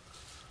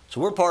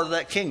 So we're part of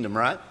that kingdom,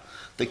 right?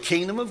 The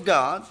kingdom of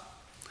God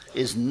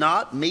is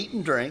not meat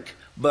and drink,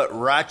 but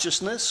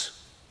righteousness.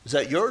 Is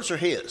that yours or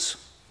his?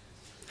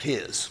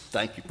 His.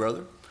 Thank you,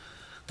 brother.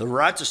 The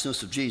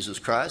righteousness of Jesus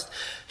Christ.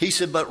 He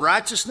said, "But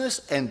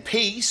righteousness and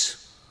peace,"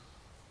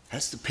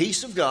 that's the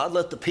peace of God.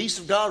 "Let the peace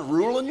of God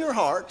rule in your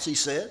hearts," he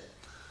said.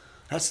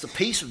 That's the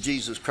peace of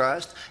Jesus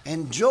Christ.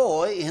 "And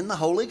joy in the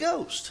Holy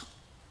Ghost."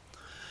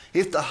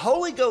 If the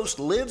Holy Ghost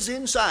lives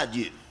inside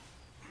you,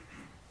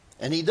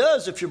 and he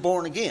does if you're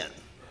born again.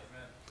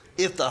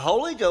 If the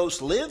Holy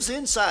Ghost lives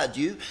inside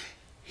you,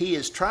 he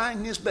is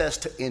trying his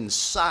best to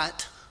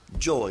incite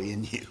joy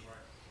in you.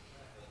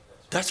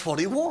 That's what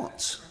he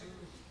wants.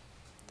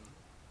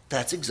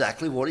 That's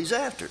exactly what he's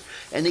after.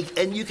 And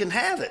you can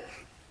have it.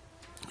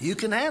 You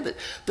can have it.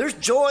 There's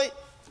joy,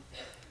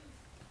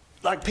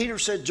 like Peter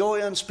said,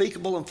 joy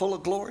unspeakable and full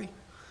of glory.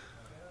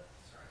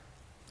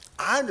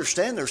 I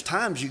understand there's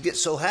times you get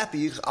so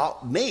happy.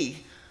 I'll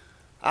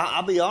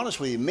be honest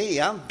with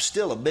you, I'm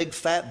still a big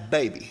fat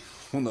baby.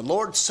 When the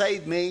Lord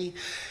saved me,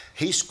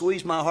 he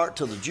squeezed my heart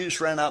till the juice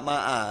ran out my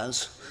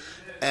eyes.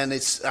 And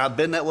I've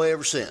been that way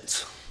ever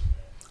since.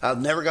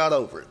 I've never got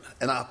over it.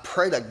 And I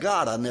pray to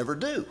God I never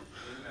do.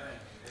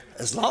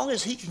 As long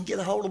as he can get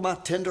a hold of my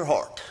tender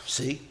heart.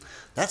 See,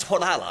 that's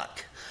what I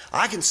like.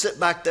 I can sit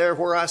back there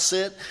where I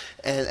sit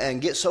and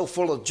get so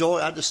full of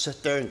joy, I just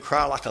sit there and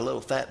cry like a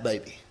little fat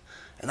baby.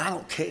 And I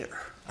don't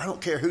care. I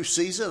don't care who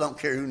sees it. I don't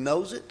care who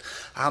knows it.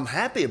 I'm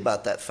happy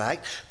about that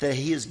fact that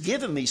he has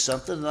given me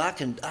something that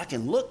I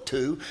can look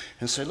to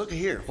and say, "Look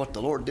here, what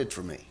the Lord did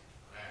for me."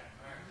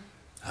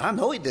 I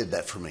know he did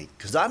that for me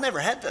because I never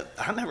had that.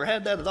 I never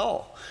had that at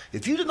all.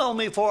 If you'd have known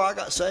me before I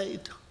got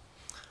saved,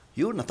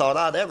 you wouldn't have thought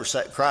I'd ever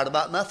cried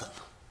about nothing.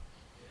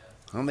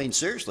 I mean,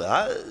 seriously,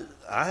 I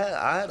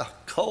had a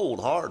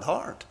cold, hard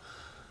heart.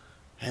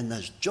 And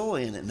there's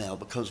joy in it now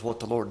because of what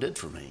the Lord did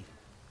for me.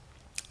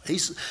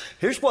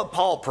 Here's what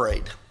Paul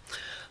prayed.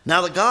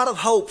 "Now the God of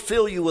hope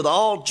fill you with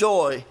all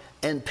joy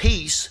and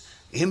peace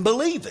in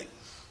believing."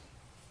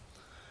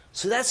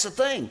 See, that's the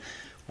thing.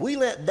 We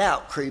let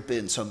doubt creep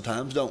in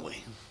sometimes, don't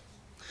we?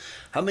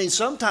 I mean,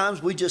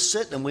 sometimes we just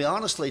sit and we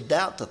honestly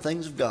doubt the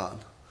things of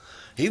God.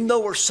 Even though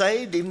we're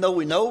saved, even though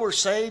we know we're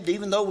saved,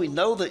 even though we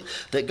know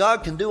that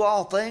God can do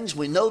all things,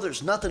 we know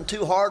there's nothing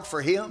too hard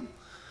for him.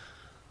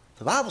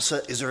 The Bible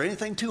says, is there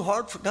anything too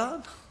hard for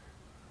God?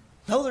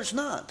 No, there's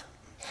not.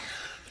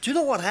 But you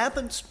know what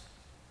happens?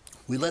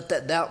 We let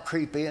that doubt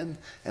creep in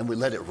and we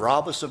let it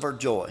rob us of our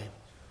joy.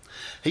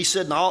 He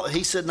said, "Now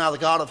the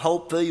God of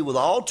hope fill you with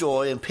all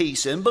joy and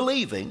peace in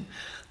believing,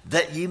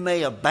 that ye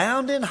may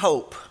abound in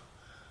hope."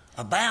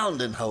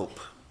 Abound in hope.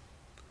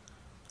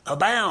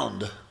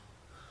 Abound.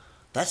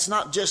 That's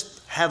not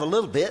just have a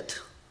little bit.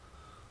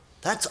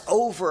 That's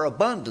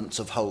overabundance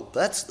of hope.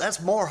 That's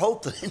more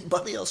hope than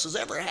anybody else has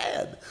ever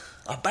had.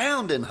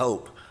 Abound in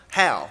hope.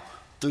 How?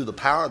 through the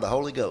power of the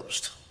Holy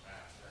Ghost.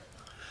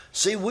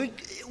 See,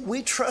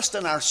 we trust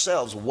in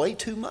ourselves way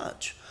too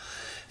much.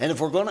 And if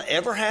we're going to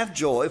ever have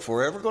joy, if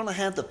we're ever going to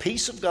have the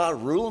peace of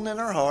God ruling in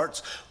our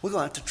hearts, we're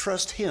going to have to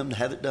trust Him to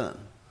have it done.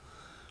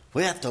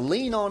 We have to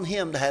lean on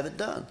Him to have it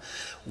done.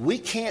 We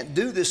can't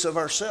do this of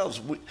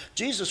ourselves.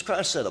 Jesus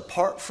Christ said,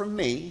 apart from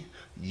me,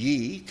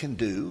 ye can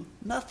do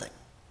nothing.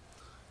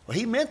 Well,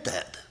 He meant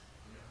that.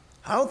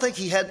 I don't think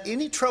He had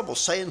any trouble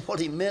saying what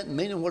He meant and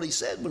meaning what He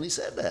said when He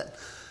said that.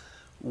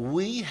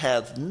 We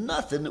have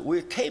nothing that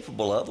we're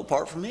capable of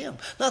apart from Him.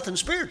 Nothing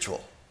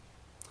spiritual.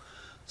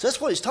 So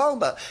that's what He's talking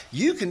about.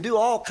 You can do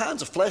all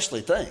kinds of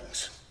fleshly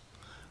things.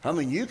 I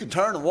mean, you can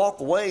turn and walk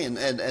away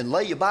and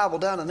lay your Bible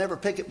down and never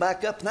pick it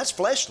back up, and that's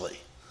fleshly.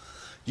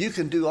 You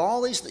can do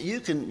all these things.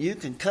 You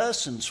can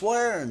cuss and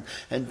swear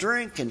and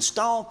drink and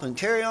stomp and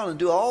carry on and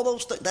do all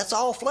those things. That's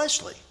all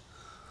fleshly.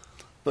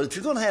 But if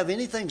you're going to have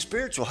anything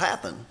spiritual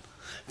happen,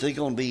 if there's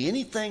going to be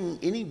anything,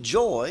 any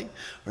joy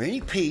or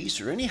any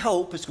peace or any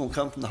hope, it's going to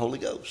come from the Holy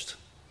Ghost.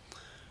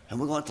 And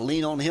we're going to have to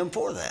lean on Him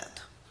for that.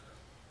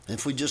 And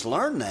if we just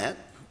learn that,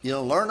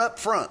 learn up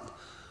front.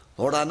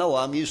 Lord, I know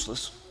I'm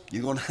useless.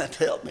 You're going to have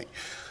to help me.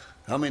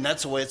 I mean,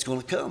 that's the way it's going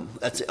to come.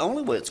 That's the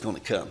only way it's going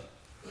to come.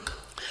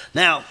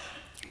 Now,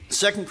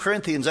 2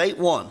 Corinthians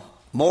 8:1.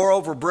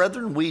 Moreover,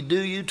 brethren, we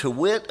do you to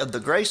wit of the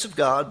grace of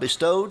God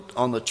bestowed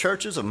on the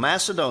churches of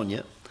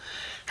Macedonia,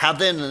 how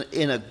then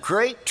in a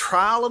great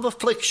trial of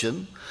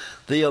affliction,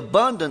 the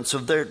abundance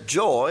of their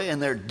joy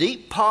and their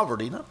deep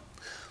poverty. Now,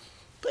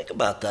 think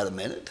about that a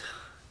minute.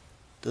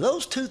 Do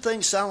those two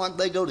things sound like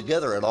they go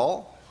together at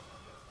all?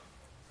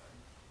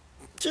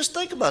 Just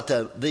think about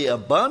that. The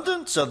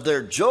abundance of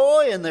their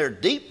joy and their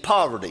deep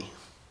poverty.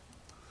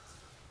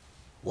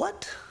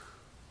 What?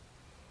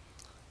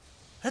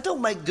 That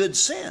don't make good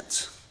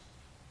sense.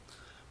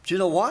 But you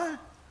know why?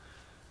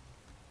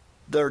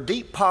 Their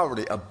deep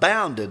poverty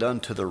abounded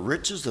unto the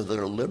riches of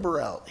their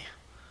liberality.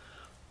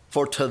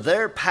 For to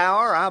their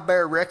power I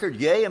bear record,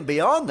 yea, and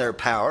beyond their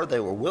power they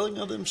were willing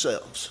of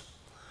themselves.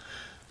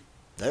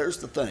 There's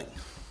the thing.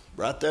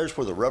 Right there's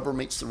where the rubber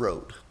meets the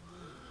road.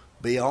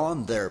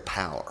 Beyond their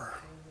power.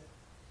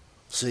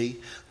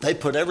 See, they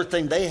put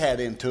everything they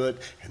had into it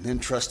and then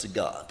trusted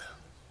God.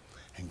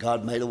 And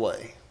God made a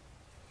way.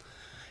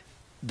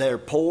 They're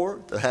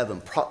poor. They're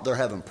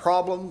having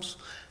problems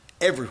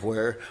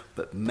everywhere.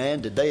 But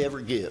man, did they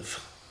ever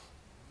give.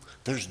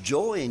 There's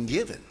joy in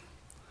giving.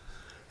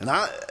 And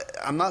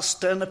I'm not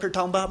standing up here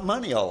talking about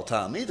money all the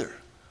time either.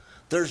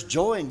 There's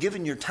joy in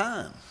giving your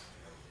time.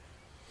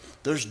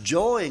 There's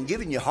joy in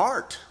giving your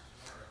heart.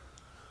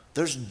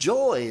 There's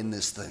joy in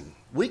this thing.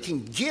 We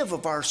can give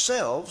of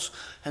ourselves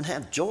and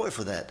have joy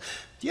for that.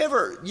 You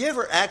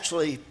ever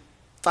actually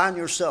find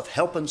yourself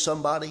helping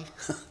somebody?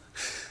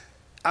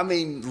 I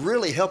mean,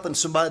 really helping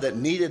somebody that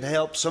needed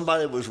help,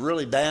 somebody that was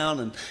really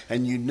down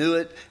and you knew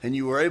it and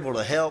you were able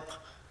to help.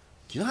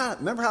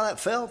 Remember how that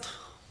felt?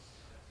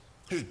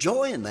 There's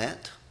joy in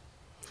that.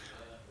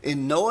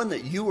 In knowing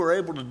that you were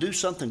able to do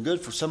something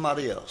good for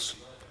somebody else.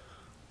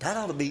 That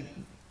ought to be,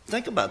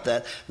 think about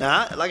that.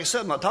 Now, like I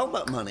said, I'm not talking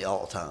about money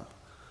all the time.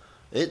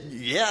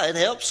 It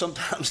helps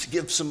sometimes to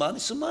give somebody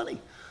some money.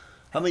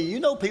 I mean,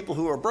 you know people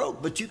who are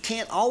broke, but you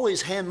can't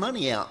always hand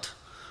money out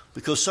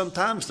because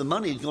sometimes the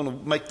money is going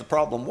to make the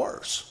problem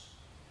worse.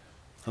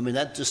 I mean,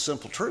 that's just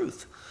simple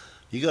truth.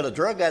 You got a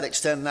drug addict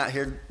standing out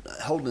here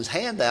holding his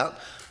hand out,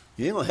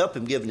 you ain't going to help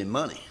him giving him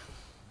money.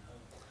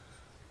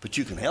 But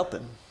you can help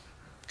him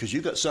because you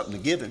got something to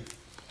give him.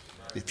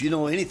 If you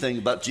know anything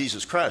about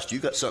Jesus Christ, you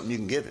got something you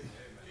can give him.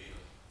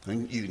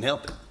 And you can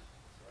help him.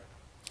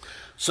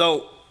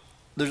 So,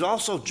 there's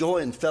also joy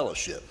in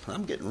fellowship.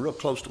 I'm getting real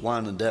close to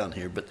winding down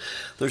here, but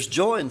there's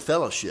joy in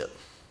fellowship.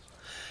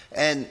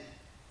 And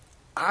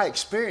I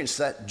experienced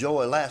that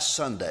joy last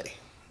Sunday.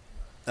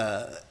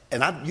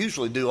 And I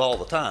usually do all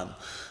the time.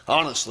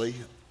 Honestly,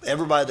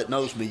 everybody that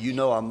knows me,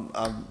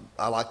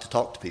 I like to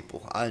talk to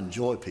people. I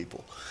enjoy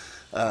people.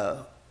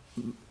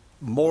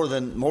 More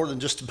than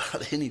just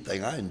about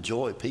anything, I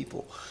enjoy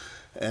people.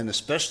 And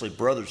especially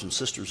brothers and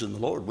sisters in the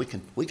Lord.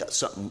 We got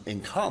something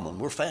in common.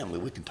 We're family.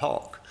 We can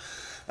talk.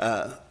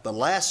 But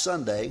last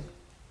Sunday,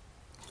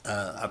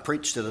 I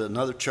preached at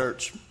another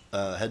church,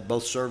 had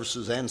both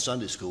services and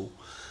Sunday school.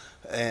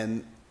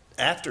 And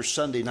after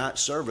Sunday night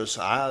service,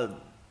 I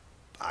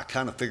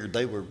kind of figured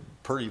they were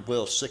pretty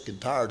well sick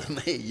and tired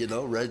of me,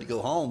 ready to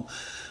go home.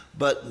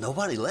 But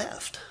nobody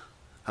left.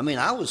 I mean,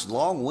 I was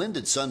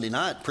long-winded Sunday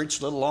night, preached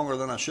a little longer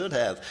than I should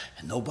have,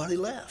 and nobody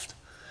left.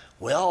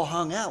 We all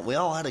hung out. We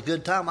all had a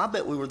good time. I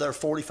bet we were there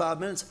 45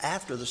 minutes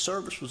after the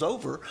service was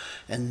over,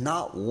 and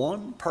not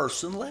one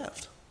person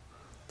left.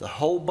 The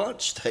whole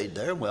bunch stayed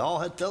there, and we all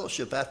had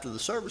fellowship after the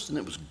service, and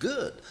it was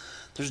good.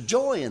 There's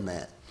joy in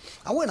that.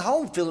 I went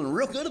home feeling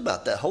real good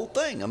about that whole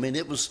thing. I mean,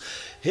 it was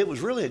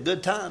really a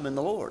good time in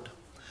the Lord.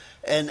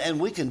 And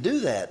we can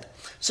do that.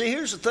 See,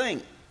 here's the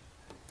thing.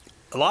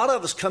 A lot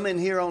of us come in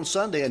here on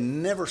Sunday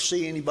and never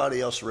see anybody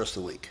else the rest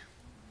of the week.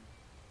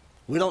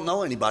 We don't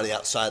know anybody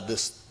outside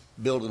this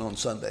building on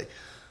Sunday.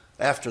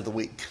 after the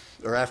week,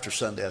 or after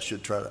Sunday. I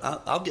should try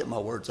to. I'll get my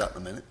words out in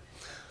a minute.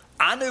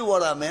 I knew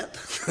what I meant.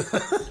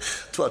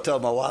 That's what I tell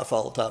my wife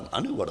all the time.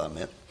 I knew what I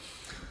meant.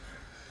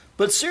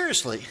 But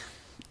seriously,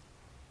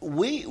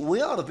 we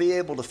ought to be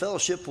able to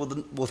fellowship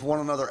with one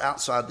another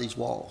outside these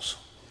walls.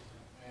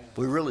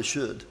 We really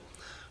should.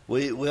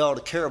 We ought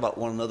to care about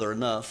one another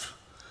enough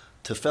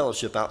to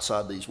fellowship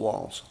outside these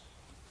walls.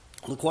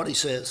 Look what he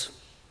says.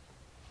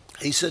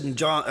 He said in 1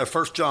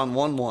 John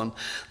 1:1,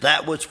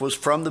 that which was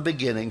from the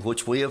beginning,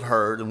 which we have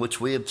heard, and which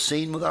we have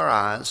seen with our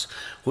eyes,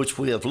 which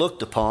we have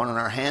looked upon, and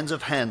our hands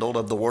have handled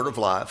of the word of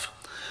life.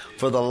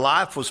 For the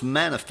life was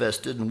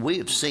manifested, and we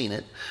have seen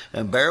it,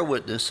 and bear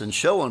witness, and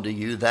show unto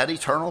you that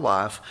eternal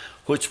life,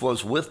 which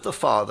was with the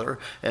Father,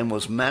 and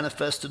was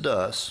manifested to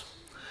us.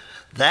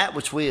 That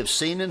which we have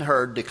seen and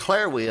heard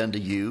declare we unto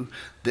you,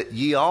 that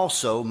ye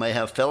also may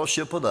have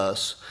fellowship with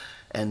us.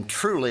 And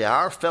truly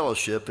our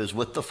fellowship is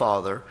with the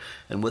Father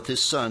and with his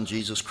Son,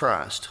 Jesus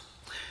Christ.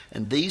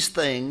 And these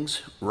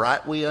things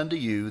write we unto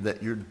you,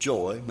 that your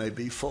joy may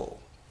be full.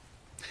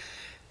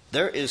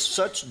 There is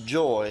such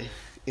joy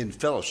in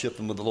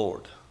fellowshipping with the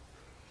Lord.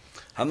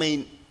 I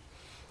mean,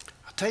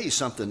 I'll tell you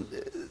something.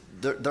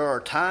 There are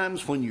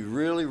times when you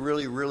really,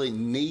 really, really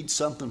need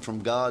something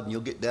from God, and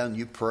you'll get down and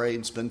you pray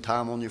and spend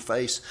time on your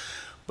face.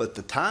 But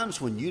the times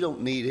when you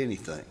don't need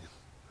anything,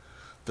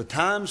 the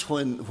times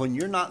when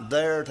you're not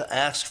there to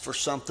ask for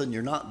something,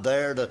 you're not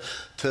there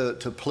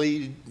to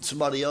plead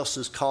somebody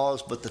else's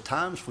cause, but the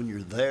times when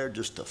you're there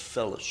just to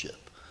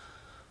fellowship.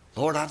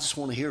 Lord, I just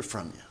want to hear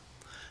from you.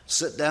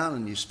 Sit down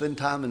and you spend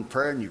time in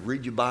prayer and you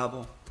read your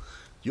Bible.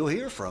 You'll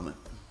hear from him.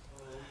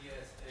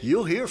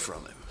 You'll hear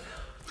from him.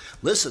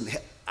 Listen,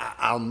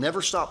 I'll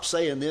never stop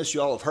saying this.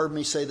 You all have heard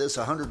me say this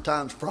 100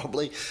 times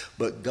probably,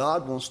 but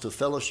God wants to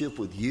fellowship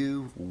with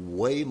you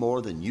way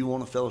more than you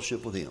want to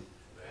fellowship with him.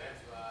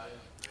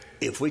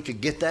 If we could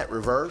get that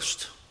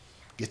reversed,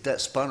 get that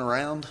spun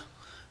around,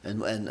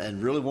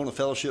 and really want to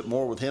fellowship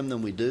more with him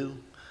than we do,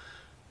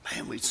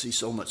 man, we'd see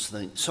so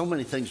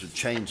many things would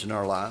change in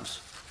our lives.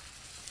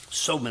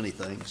 So many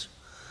things.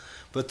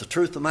 But the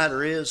truth of the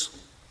matter is,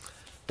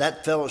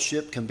 that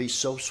fellowship can be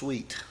so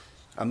sweet.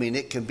 I mean,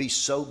 it can be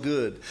so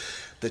good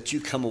that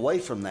you come away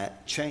from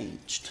that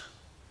changed.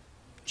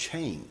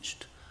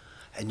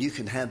 And you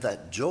can have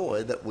that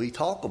joy that we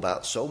talk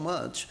about so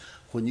much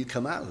when you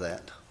come out of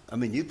that. I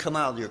mean, you come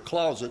out of your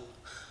closet,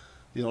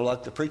 you know,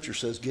 like the preacher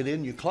says, get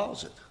in your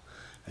closet.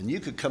 And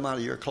you could come out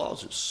of your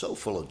closet so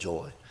full of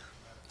joy.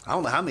 I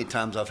don't know how many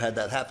times I've had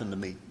that happen to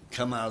me,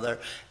 come out of there.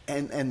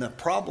 And the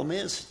problem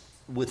is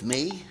with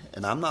me,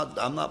 and I'm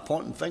not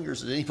pointing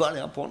fingers at anybody,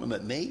 I'm pointing them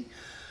at me,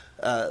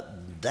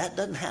 that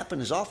doesn't happen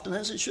as often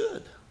as it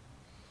should.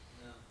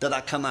 That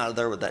I come out of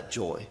there with that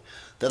joy.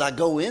 That I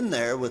go in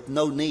there with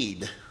no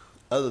need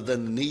other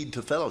than the need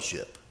to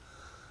fellowship.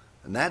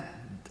 And that,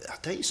 I'll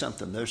tell you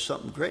something, there's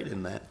something great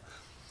in that.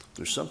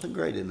 There's something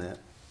great in that.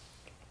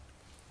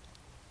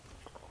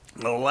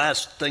 The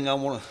last thing I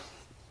want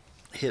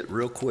to hit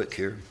real quick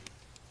here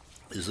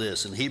is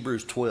this. In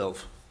Hebrews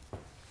 12.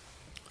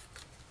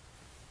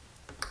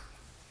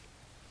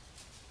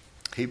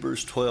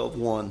 Hebrews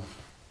 12:1.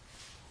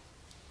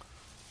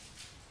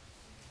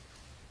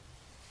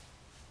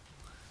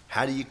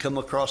 How do you come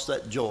across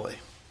that joy?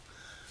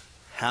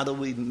 How do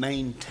we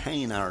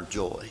maintain our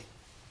joy?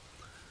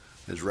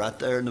 It's right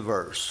there in the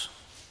verse.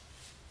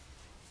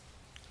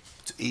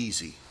 It's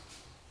easy.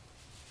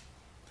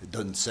 It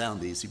doesn't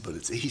sound easy, but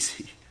it's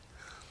easy.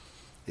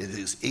 It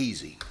is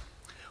easy.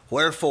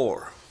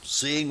 Wherefore,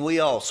 seeing we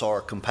also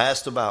are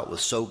compassed about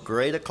with so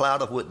great a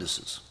cloud of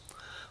witnesses,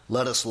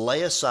 let us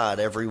lay aside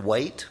every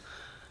weight.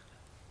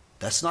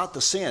 That's not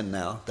the sin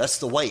now. That's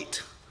the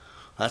weight.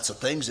 That's the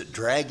things that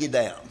drag you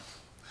down.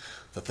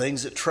 The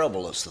things that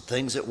trouble us, the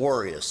things that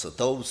worry us,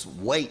 those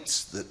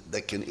weights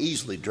that can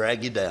easily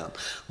drag you down.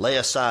 Lay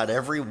aside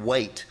every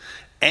weight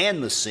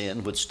and the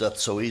sin which doth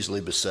so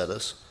easily beset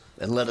us,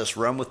 and let us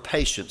run with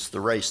patience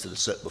the race that is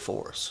set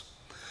before us.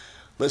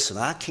 Listen,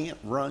 I can't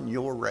run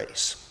your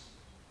race.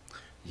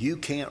 You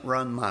can't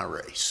run my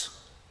race.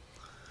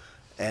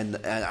 And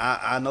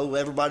I know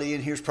everybody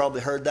in here's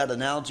probably heard that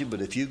analogy, but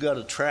if you got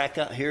a track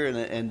out here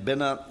and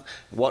been up,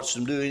 watched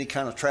them do any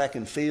kind of track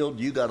and field,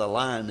 you got a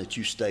line that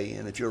you stay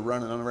in. If you're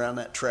running around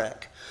that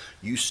track,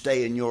 you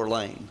stay in your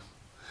lane.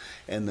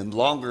 And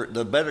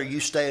the better you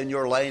stay in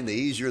your lane, the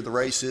easier the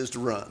race is to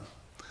run.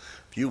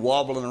 If you're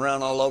wobbling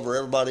around all over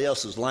everybody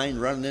else's lane,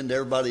 running into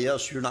everybody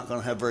else, you're not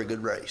going to have a very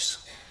good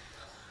race.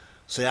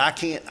 See, I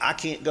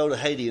can't go to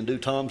Haiti and do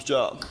Tom's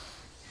job.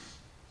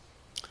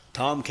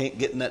 Tom can't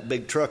get in that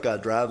big truck I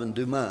drive and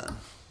do mine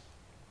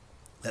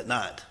at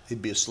night. He'd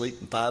be asleep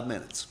in 5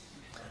 minutes.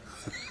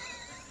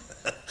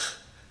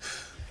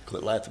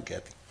 Quit laughing,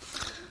 Kathy.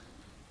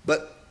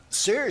 But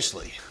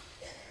seriously,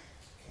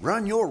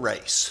 run your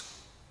race.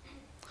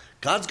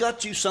 God's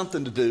got you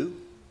something to do.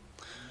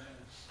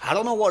 I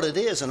don't know what it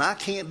is, and I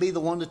can't be the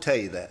one to tell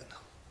you that.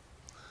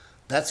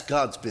 That's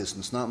God's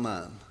business, not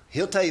mine.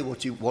 He'll tell you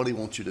what he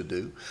wants you to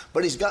do,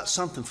 but he's got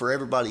something for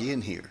everybody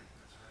in here.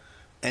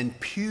 And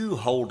pew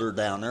holder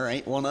down there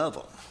ain't one of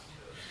them.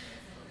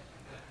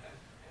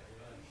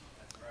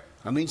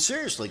 I mean,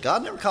 seriously,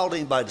 God never called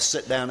anybody to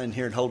sit down in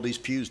here and hold these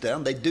pews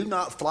down. They do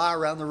not fly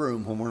around the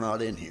room when we're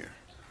not in here.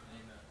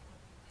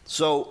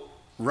 So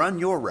run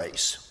your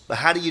race. But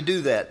how do you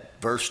do that?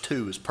 Verse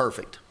 2 is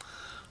perfect.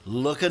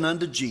 Looking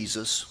unto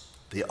Jesus,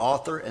 the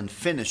author and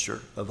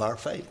finisher of our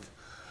faith.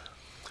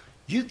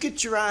 You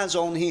get your eyes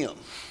on him.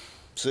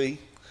 See?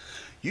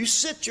 You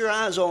set your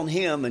eyes on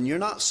him and you're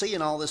not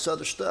seeing all this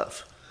other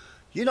stuff.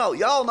 You know,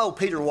 y'all know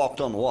Peter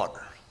walked on the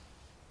water.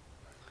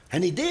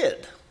 And he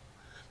did.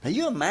 Now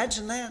you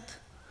imagine that?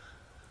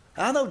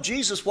 I know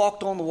Jesus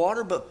walked on the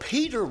water, but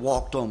Peter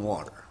walked on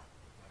water.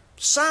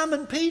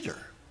 Simon Peter,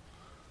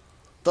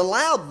 the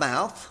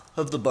loudmouth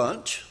of the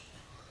bunch,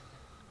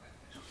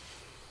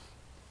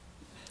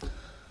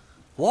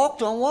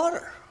 walked on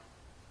water.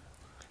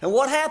 And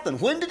what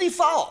happened? When did he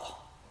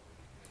fall?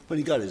 When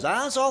he got his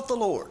eyes off the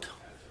Lord.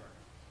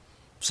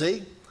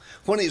 See?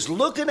 When he's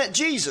looking at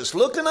Jesus,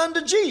 looking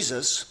unto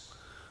Jesus,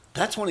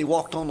 that's when he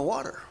walked on the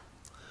water.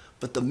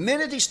 But the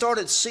minute he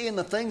started seeing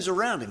the things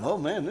around him, oh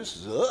man,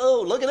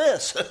 look at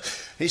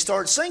this. He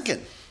started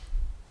sinking.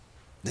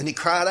 Then he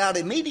cried out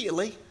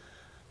immediately.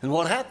 And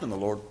what happened? The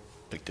Lord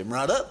picked him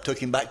right up, took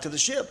him back to the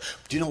ship.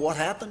 Do you know what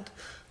happened?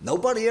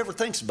 Nobody ever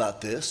thinks about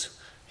this.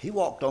 He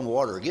walked on the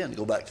water again to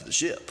go back to the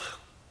ship.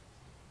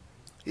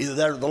 Either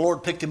that or the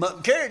Lord picked him up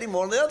and carried him,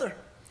 one or the other.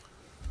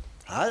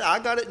 I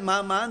got it in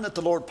my mind that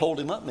the Lord pulled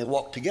him up and they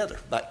walked together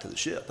back to the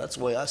ship. That's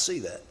the way I see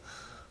that.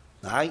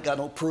 Now, I ain't got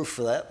no proof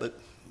for that, but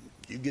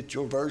you get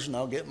your version,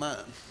 I'll get mine.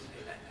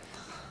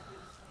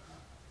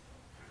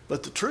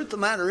 But the truth of the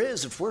matter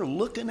is, if we're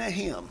looking at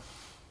him,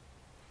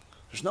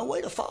 there's no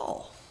way to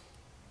fall.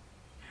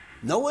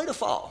 No way to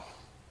fall.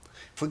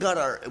 If we got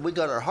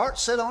our heart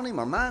set on him,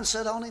 our mind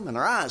set on him, and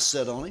our eyes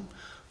set on him,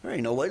 there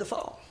ain't no way to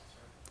fall.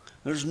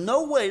 There's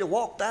no way to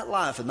walk that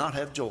life and not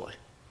have joy.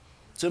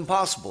 It's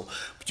impossible.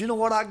 But you know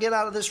what I get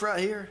out of this right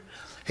here?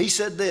 He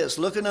said this,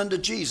 looking unto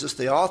Jesus,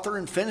 the author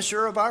and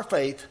finisher of our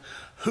faith,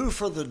 who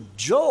for the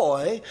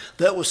joy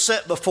that was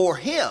set before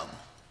him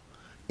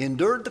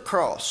endured the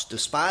cross,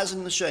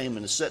 despising the shame,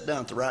 and is set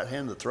down at the right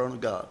hand of the throne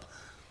of God.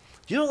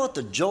 Do you know what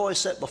the joy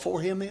set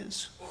before him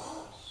is?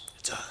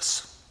 It's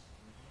us.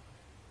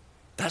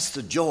 That's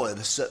the joy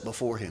that's set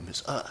before him,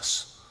 is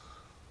us.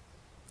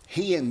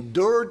 He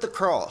endured the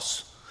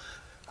cross.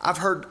 I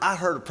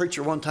heard a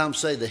preacher one time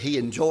say that he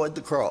enjoyed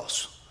the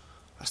cross.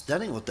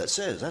 That ain't what that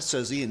says. That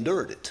says he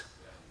endured it.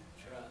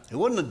 It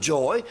wasn't a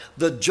joy.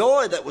 The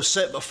joy that was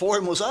set before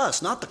him was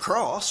us, not the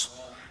cross.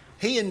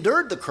 He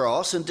endured the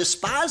cross and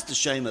despised the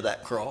shame of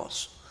that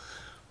cross.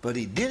 But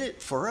he did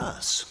it for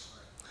us.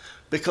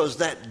 Because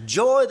that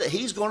joy that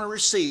he's going to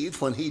receive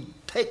when he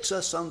takes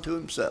us unto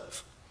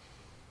himself.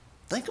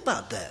 Think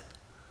about that.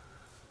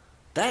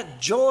 That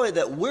joy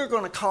that we're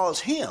going to cause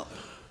him.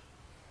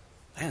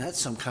 Man, that's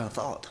some kind of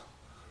thought.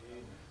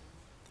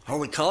 Are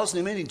we causing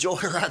him any joy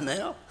right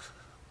now?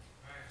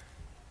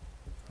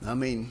 I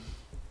mean,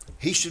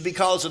 he should be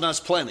causing us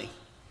plenty.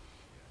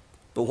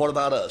 But what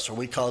about us? Are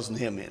we causing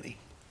him any?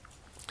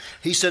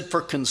 He said,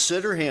 for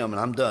consider him, and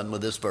I'm done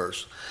with this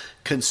verse.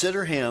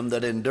 Consider him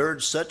that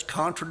endured such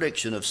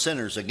contradiction of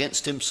sinners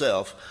against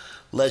himself,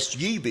 lest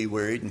ye be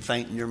wearied and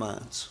faint in your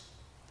minds.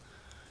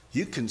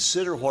 You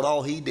consider what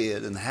all he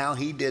did and how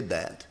he did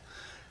that.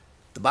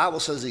 The Bible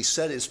says he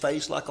set his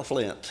face like a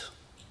flint.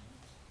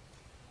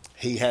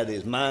 He had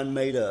his mind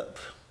made up.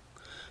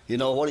 You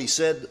know what he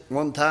said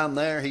one time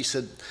there? He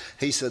said,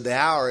 the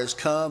hour has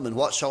come, and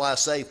what shall I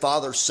say?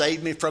 Father,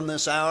 save me from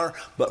this hour,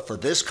 but for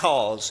this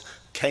cause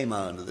came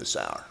I unto this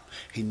hour.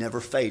 He never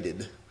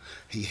faded.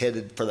 He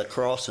headed for the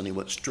cross, and he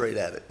went straight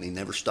at it, and he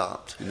never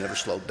stopped. He never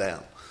slowed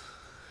down.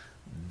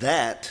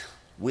 That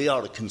we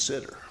ought to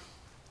consider.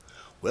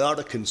 We ought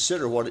to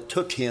consider what it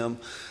took him,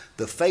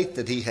 the faith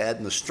that he had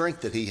and the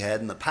strength that he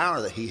had and the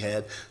power that he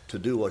had to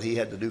do what he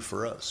had to do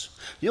for us.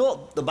 You know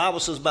what the Bible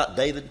says about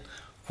David?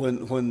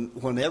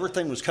 When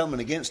everything was coming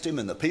against him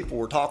and the people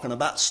were talking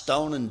about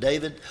stoning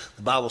David,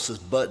 the Bible says,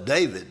 but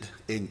David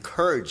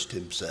encouraged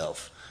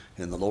himself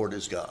in the Lord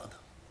his God.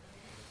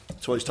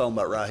 That's what he's talking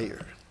about right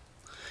here.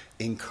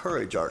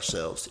 Encourage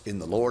ourselves in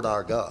the Lord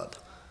our God.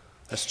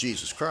 That's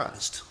Jesus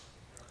Christ.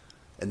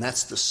 And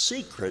that's the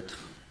secret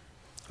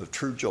of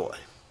true joy.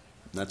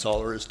 And that's all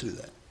there is to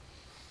that.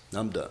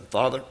 I'm done.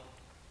 Father,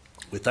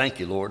 we thank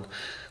you, Lord.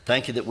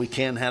 Thank you that we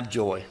can have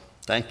joy.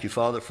 Thank you,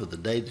 Father, for the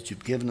day that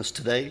you've given us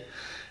today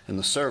and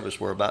the service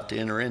we're about to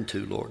enter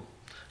into, Lord.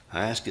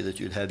 I ask you that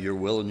you'd have your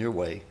will and your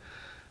way.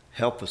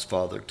 Help us,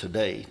 Father,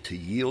 today to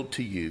yield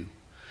to you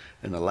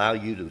and allow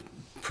you to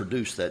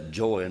produce that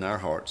joy in our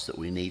hearts that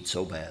we need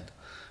so bad.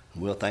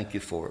 And we'll thank you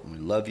for it. And we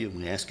love you, and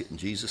we ask it in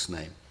Jesus'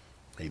 name.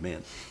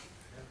 Amen.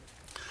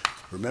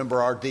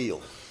 Remember our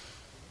deal.